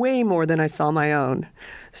 years, way more than I saw my own.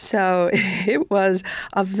 So it was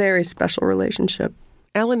a very special relationship.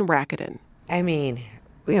 Ellen Rakuten. I mean,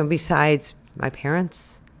 besides my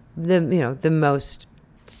parents, the most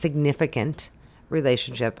significant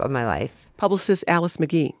relationship of my life. Publicist Alice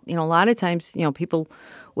McGee. A lot of times, people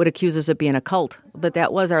would accuse us of being a cult, but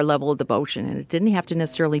that was our level of devotion, and it didn't have to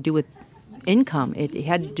necessarily do with income. It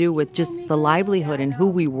had to do with just the livelihood and who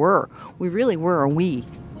we were. We really were a we.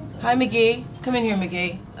 Hi, McGee. Come in here,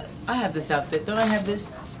 McGee. I have this outfit. Don't I have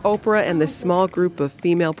this? Oprah and this small group of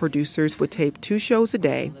female producers would tape 2 shows a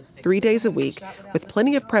day, 3 days a week, with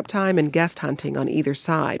plenty of prep time and guest hunting on either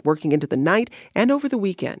side, working into the night and over the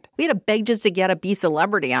weekend. We had to beg just to get a B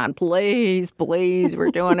celebrity on. Please, please, we're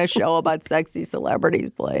doing a show about sexy celebrities,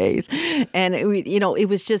 please. And,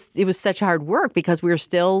 it was such hard work because we were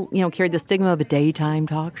still, carried the stigma of a daytime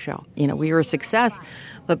talk show. We were a success,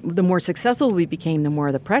 but the more successful we became, the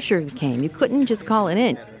more the pressure came. You couldn't just call it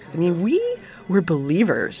in. I mean, we were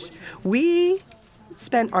believers. We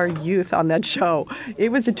spent our youth on that show.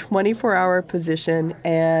 It was a 24-hour position,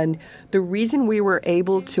 and the reason we were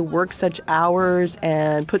able to work such hours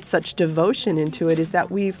and put such devotion into it is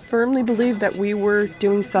that we firmly believed that we were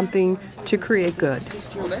doing something to create good.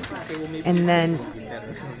 And then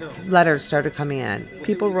letters started coming in.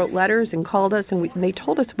 People wrote letters and called us, and they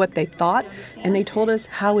told us what they thought, and they told us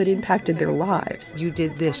how it impacted their lives. You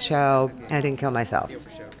did this show, and I didn't kill myself.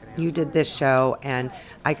 You did this show, and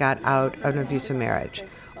I got out of an abusive marriage.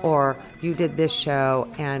 Or you did this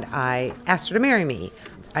show, and I asked her to marry me.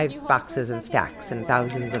 I have boxes and stacks and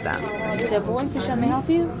thousands of them. Deborah Winfrey, may I help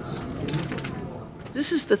you?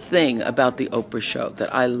 This is the thing about the Oprah show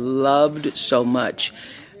that I loved so much.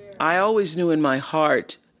 I always knew in my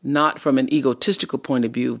heart, not from an egotistical point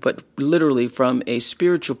of view, but literally from a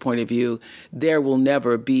spiritual point of view, there will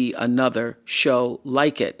never be another show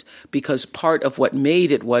like it, because part of what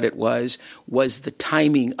made it what it was the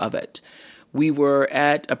timing of it. We were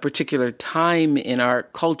at a particular time in our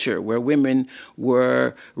culture where women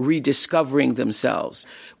were rediscovering themselves.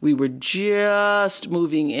 We were just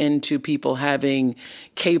moving into people having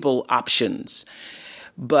cable options.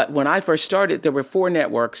 But when I first started, there were 4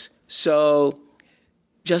 networks, so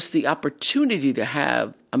just the opportunity to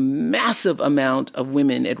have a massive amount of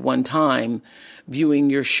women at one time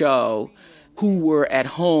viewing your show who were at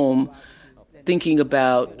home thinking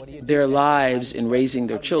about their lives and raising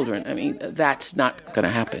their children. I mean, that's not going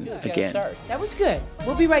to happen again. That was good.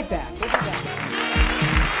 We'll be right back.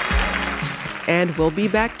 And we'll be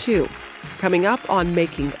back too. Coming up on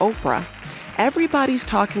Making Oprah, everybody's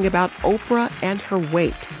talking about Oprah and her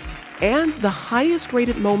weight, and the highest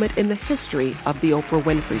rated moment in the history of The Oprah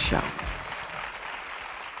Winfrey Show.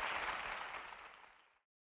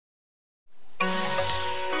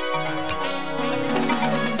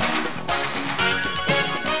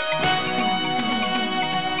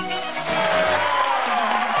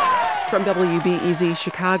 From WBEZ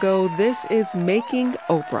Chicago, this is Making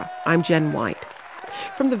Oprah. I'm Jenn White.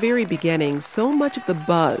 From the very beginning, so much of the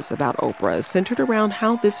buzz about Oprah is centered around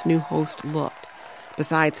how this new host looked.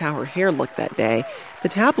 Besides how her hair looked that day, the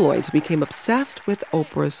tabloids became obsessed with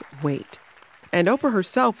Oprah's weight. And Oprah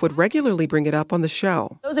herself would regularly bring it up on the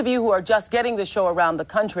show. Those of you who are just getting the show around the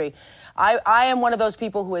country, I am one of those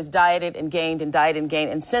people who has dieted and gained and dieted and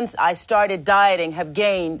gained. And since I started dieting, have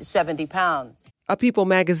gained 70 pounds. A People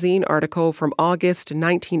magazine article from August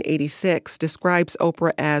 1986 describes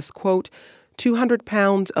Oprah as, quote, 200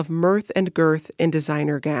 pounds of mirth and girth in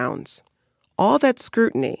designer gowns. All that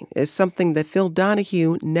scrutiny is something that Phil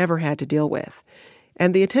Donahue never had to deal with.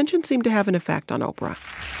 And the attention seemed to have an effect on Oprah.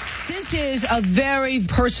 This is a very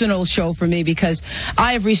personal show for me because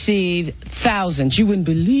I have received thousands. You wouldn't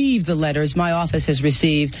believe the letters my office has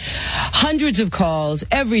received. Hundreds of calls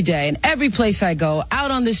every day, and every place I go,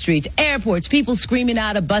 out on the streets, airports, people screaming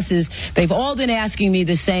out of buses. They've all been asking me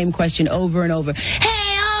the same question over and over.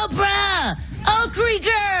 Hey, Oprah! Okrie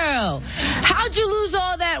girl! How'd you lose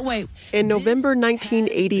all that weight? In November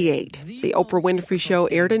 1988, the Oprah Winfrey Show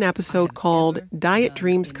aired an episode called Diet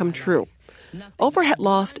Dreams Come True. Oprah had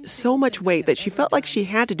lost so much weight that she felt like she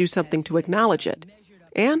had to do something to acknowledge it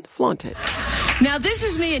and flaunt it. Now, this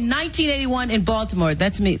is me in 1981 in Baltimore.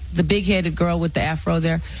 That's me, the big-headed girl with the afro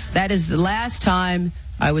there. That is the last time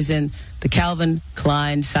I was in the Calvin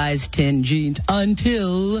Klein size 10 jeans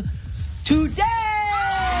until today.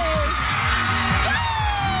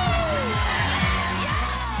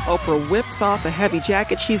 Oprah whips off a heavy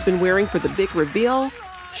jacket she's been wearing for the big reveal.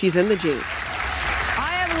 She's in the jeans.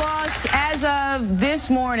 As of this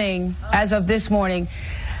morning,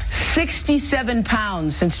 67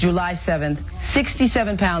 pounds since July 7th,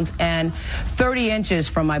 67 pounds and 30 inches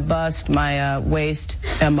from my bust, my waist,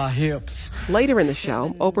 and my hips. Later in the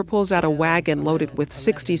show, Oprah pulls out a wagon loaded with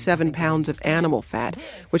 67 pounds of animal fat,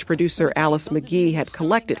 which producer Alice McGee had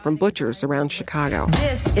collected from butchers around Chicago.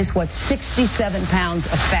 This is what 67 pounds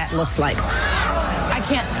of fat looks like.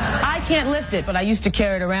 I can't lift it, but I used to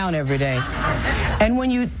carry it around every day. And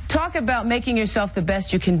when you talk about making yourself the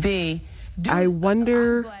best you can be, I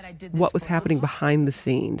wonder what was happening behind the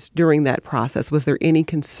scenes during that process. Was there any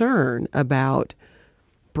concern about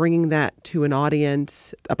bringing that to an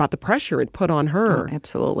audience, about the pressure it put on her? Oh,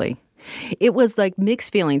 absolutely. It was like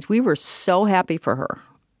mixed feelings. We were so happy for her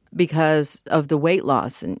because of the weight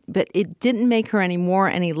loss, but it didn't make her any more,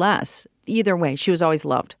 any less. Either way, she was always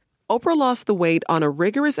loved. Oprah lost the weight on a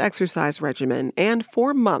rigorous exercise regimen and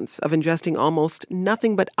 4 months of ingesting almost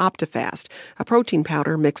nothing but Optifast, a protein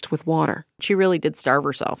powder mixed with water. She really did starve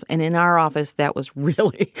herself. And in our office, that was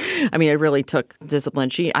really, it really took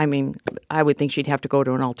discipline. I would think she'd have to go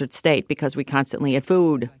to an altered state because we constantly had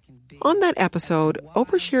food. On that episode,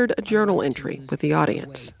 Oprah shared a journal entry with the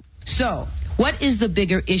audience. So, what is the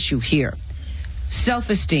bigger issue here?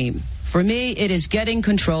 Self-esteem. For me, it is getting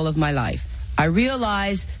control of my life. I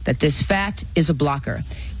realize that this fat is a blocker.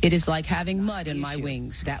 It is like having mud in my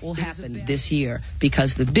wings. That will happen this year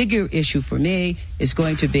because the bigger issue for me is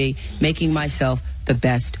going to be making myself the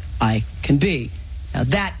best I can be. Now,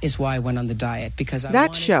 that is why I went on the diet, because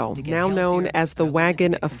that show, now known as the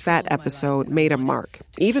Wagon of Fat episode, made a mark.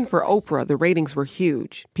 Even for Oprah, the ratings were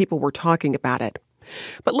huge. People were talking about it.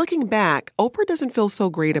 But looking back, Oprah doesn't feel so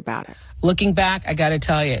great about it. Looking back, I got to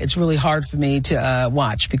tell you, it's really hard for me to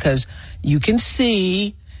watch because you can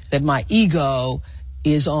see that my ego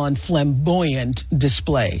is on flamboyant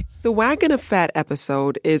display. The Wagon of Fat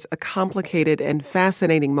episode is a complicated and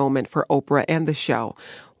fascinating moment for Oprah and the show,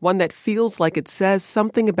 one that feels like it says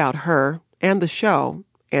something about her and the show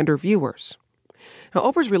and her viewers. Now,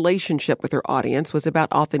 Oprah's relationship with her audience was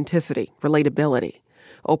about authenticity, relatability.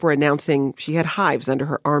 Oprah announcing she had hives under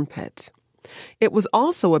her armpits. It was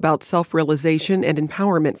also about self-realization and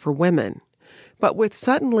empowerment for women. But with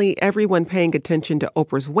suddenly everyone paying attention to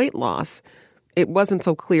Oprah's weight loss, it wasn't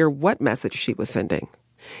so clear what message she was sending.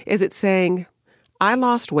 Is it saying, I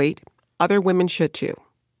lost weight, other women should too?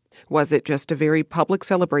 Was it just a very public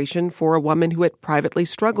celebration for a woman who had privately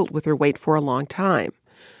struggled with her weight for a long time?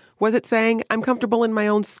 Was it saying, I'm comfortable in my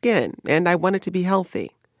own skin and I want it to be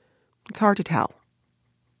healthy? It's hard to tell.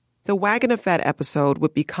 The Wagon of Fat episode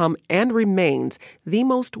would become and remains the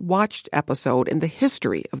most watched episode in the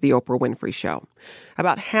history of the Oprah Winfrey Show.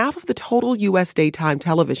 About half of the total U.S. daytime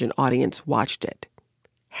television audience watched it.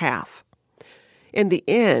 Half. In the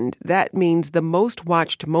end, that means the most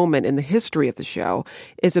watched moment in the history of the show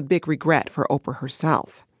is a big regret for Oprah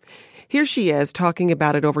herself. Here she is talking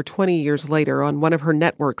about it over 20 years later on one of her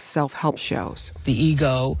network's self-help shows. The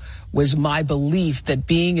ego was my belief that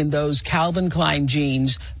being in those Calvin Klein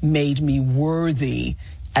jeans made me worthy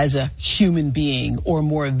as a human being or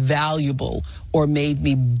more valuable or made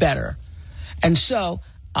me better. And so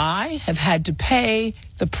I have had to pay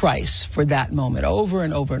the price for that moment over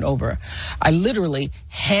and over and over. I literally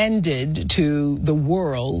handed to the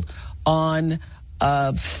world on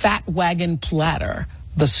fat wagon platter,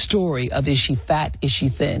 the story of is she fat, is she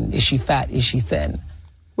thin, is she fat, is she thin.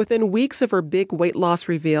 Within weeks of her big weight loss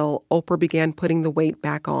reveal, Oprah began putting the weight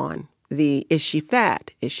back on. The is she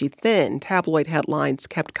fat, is she thin tabloid headlines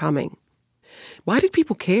kept coming. Why did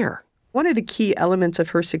people care? One of the key elements of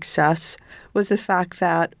her success was the fact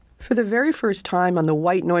that for the very first time on the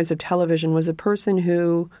white noise of television was a person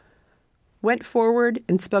who went forward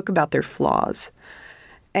and spoke about their flaws.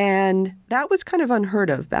 And that was kind of unheard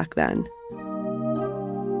of back then.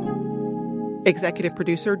 Executive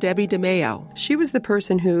producer Debbie DeMayo. She was the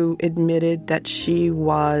person who admitted that she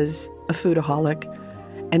was a foodaholic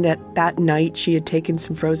and that night she had taken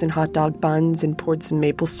some frozen hot dog buns and poured some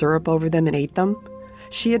maple syrup over them and ate them.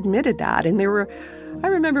 She admitted that. And I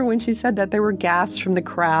remember when she said that, there were gasps from the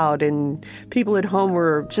crowd and people at home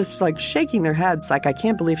were just like shaking their heads like, I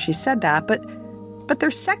can't believe she said that. But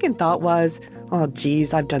their second thought was, oh,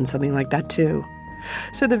 geez, I've done something like that too.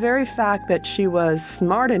 So the very fact that she was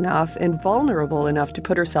smart enough and vulnerable enough to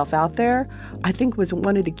put herself out there, I think was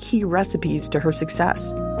one of the key recipes to her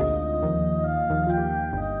success.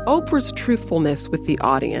 Oprah's truthfulness with the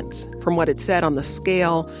audience, from what it said on the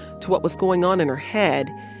scale to what was going on in her head,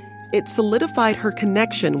 it solidified her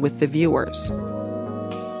connection with the viewers.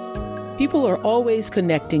 People are always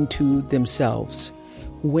connecting to themselves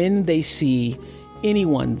when they see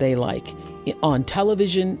anyone they like, on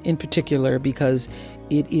television in particular, because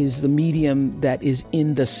it is the medium that is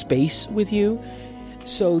in the space with you.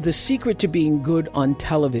 So the secret to being good on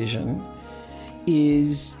television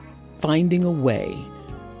is finding a way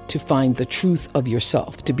to find the truth of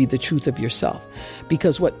yourself, to be the truth of yourself.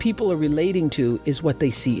 Because what people are relating to is what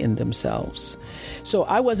they see in themselves. So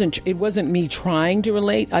it wasn't me trying to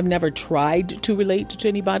relate. I've never tried to relate to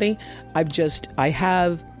anybody. I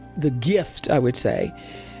have the gift, I would say.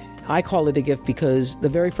 I call it a gift because the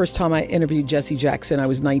very first time I interviewed Jesse Jackson, I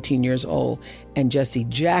was 19 years old, and Jesse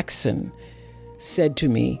Jackson said to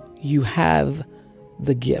me, "You have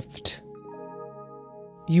the gift.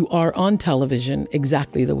 You are on television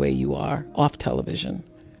exactly the way you are off television.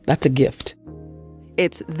 That's a gift."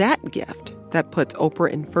 It's that gift that puts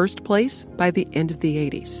Oprah in first place by the end of the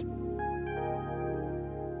 80s.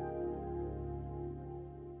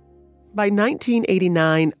 By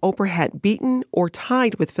 1989, Oprah had beaten or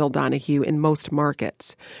tied with Phil Donahue in most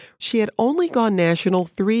markets. She had only gone national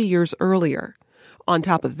 3 years earlier. On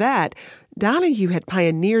top of that, Donahue had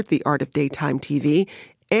pioneered the art of daytime TV,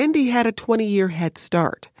 and he had a 20-year head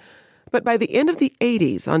start. But by the end of the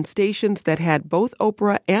 80s, on stations that had both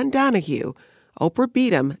Oprah and Donahue, Oprah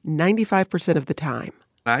beat him 95% of the time.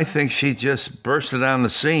 I think she just bursted on the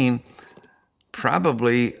scene,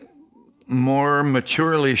 probably more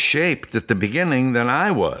maturely shaped at the beginning than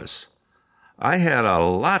I was. I had a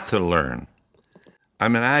lot to learn. I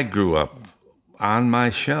mean, I grew up on my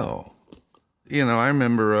show. You know, I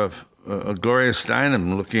remember of Gloria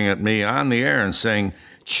Steinem looking at me on the air and saying,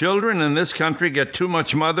 "Children in this country get too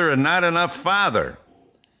much mother and not enough father."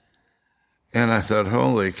 And I thought,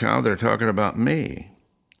 holy cow, they're talking about me.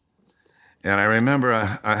 And I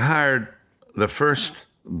remember I hired the first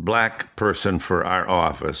black person for our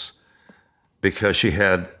office because she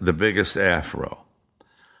had the biggest afro.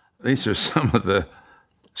 These are some of the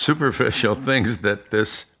superficial things that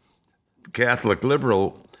this Catholic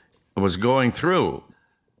liberal was going through.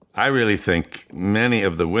 I really think many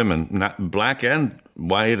of the women, not black and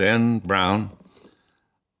white and brown,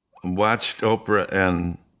 watched Oprah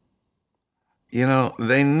and, you know,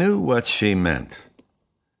 they knew what she meant.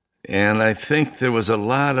 And I think there was a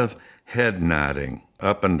lot of head nodding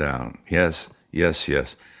up and down. Yes, yes,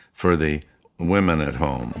 yes, for the women at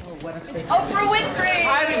home. Oprah Winfrey!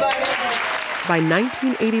 Hi, everybody. By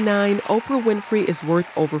 1989, Oprah Winfrey is worth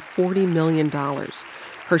over $40 million.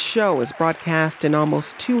 Her show is broadcast in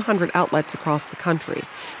almost 200 outlets across the country.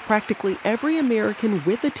 Practically every American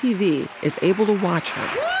with a TV is able to watch her.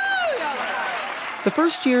 The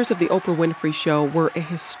first years of the Oprah Winfrey Show were a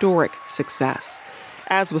historic success.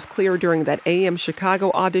 As was clear during that AM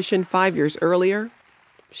Chicago audition 5 years earlier,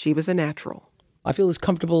 she was a natural. I feel as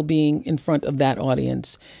comfortable being in front of that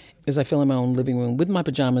audience as I feel in my own living room with my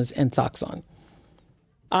pajamas and socks on.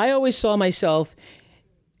 I always saw myself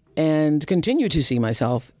and continue to see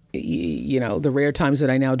myself, you know, the rare times that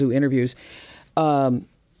I now do interviews,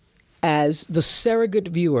 as the surrogate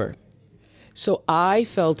viewer. So I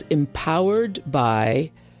felt empowered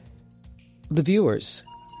by the viewers.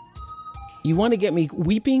 You want to get me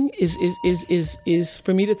weeping is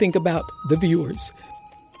for me to think about the viewers.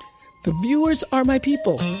 The viewers are my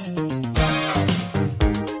people.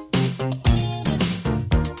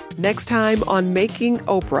 Next time on Making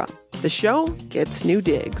Oprah, The show gets new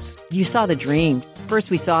digs. You saw the dream. First,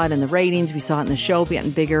 we saw it in the ratings, we saw it in the show getting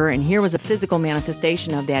bigger, and here was a physical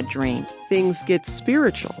manifestation of that dream. Things get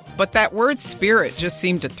spiritual. But that word spirit just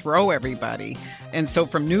seemed to throw everybody. And so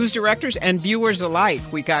from news directors and viewers alike,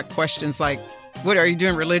 we got questions like, what, are you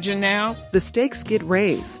doing religion now? The stakes get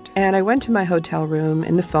raised. And I went to my hotel room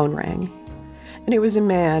and the phone rang. And it was a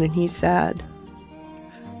man, and he said,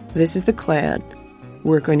 "This is the Klan.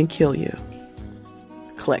 We're going to kill you."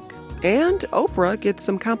 Click. And Oprah gets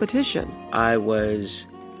some competition. I was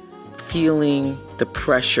feeling the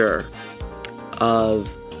pressure of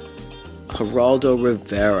Geraldo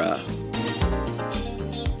Rivera.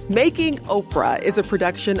 Making Oprah is a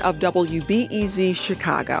production of WBEZ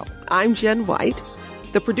Chicago. I'm Jenn White.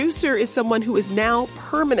 The producer is someone who is now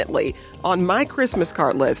permanently on my Christmas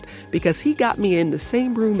card list because he got me in the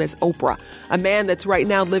same room as Oprah, a man that's right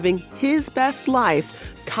now living his best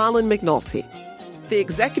life, Colin McNulty. The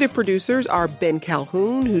executive producers are Ben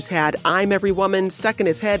Calhoun, who's had I'm Every Woman stuck in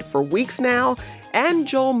his head for weeks now, and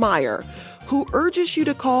Joel Meyer, who urges you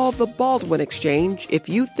to call the Baldwin Exchange if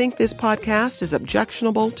you think this podcast is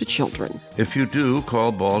objectionable to children. If you do,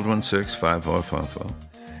 call Baldwin 65444.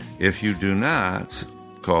 If you do not,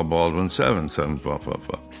 call Baldwin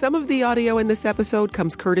 77444. Some of the audio in this episode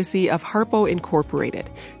comes courtesy of Harpo Incorporated.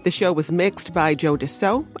 The show was mixed by Joe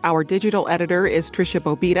Dassault. Our digital editor is Trisha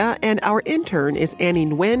Bobita, and our intern is Annie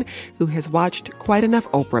Nguyen, who has watched quite enough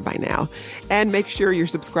Oprah by now. And make sure you're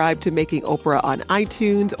subscribed to Making Oprah on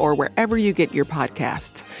iTunes or wherever you get your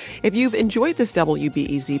podcasts. If you've enjoyed this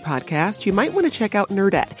WBEZ podcast, you might want to check out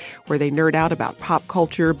Nerdette, where they nerd out about pop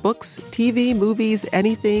culture, books, TV, movies,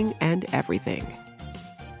 anything and everything.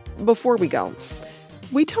 Before we go,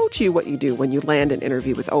 we told you what you do when you land an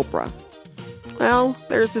interview with Oprah. Well,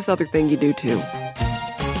 there's this other thing you do too.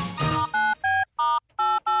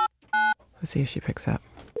 Let's see if she picks up.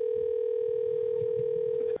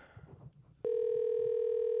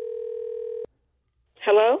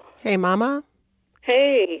 Hello? Hey, Mama.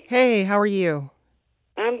 Hey. Hey, how are you?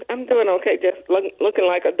 I'm doing okay, just looking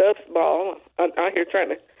like a dust ball. I'm out here trying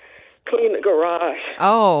to clean the garage.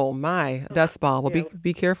 Oh, my. Dust ball. Well,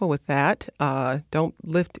 be careful with that. Don't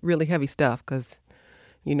lift really heavy stuff because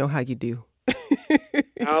you know how you do.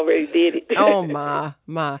 I already did it. Oh, Ma.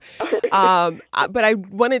 But I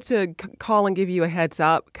wanted to call and give you a heads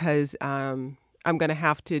up because I'm going to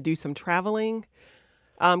have to do some traveling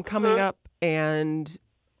coming up. And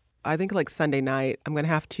I think like Sunday night, I'm going to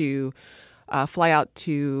have to fly out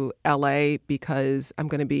to L.A. because I'm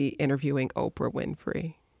going to be interviewing Oprah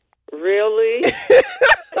Winfrey. Really?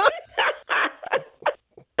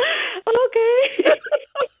 Okay.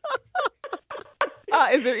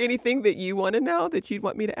 Is there anything that you want to know that you'd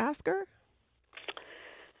want me to ask her?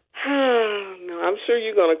 No, I'm sure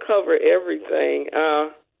you're going to cover everything.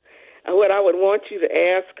 What I would want you to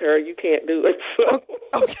ask her, you can't do it. So.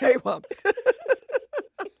 Okay, well.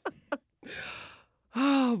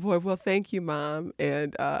 Oh, boy. Well, thank you, Mom.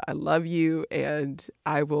 And I love you. And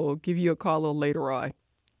I will give you a call a little later on.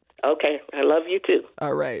 Okay. I love you, too.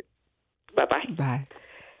 All right. Bye-bye. Bye.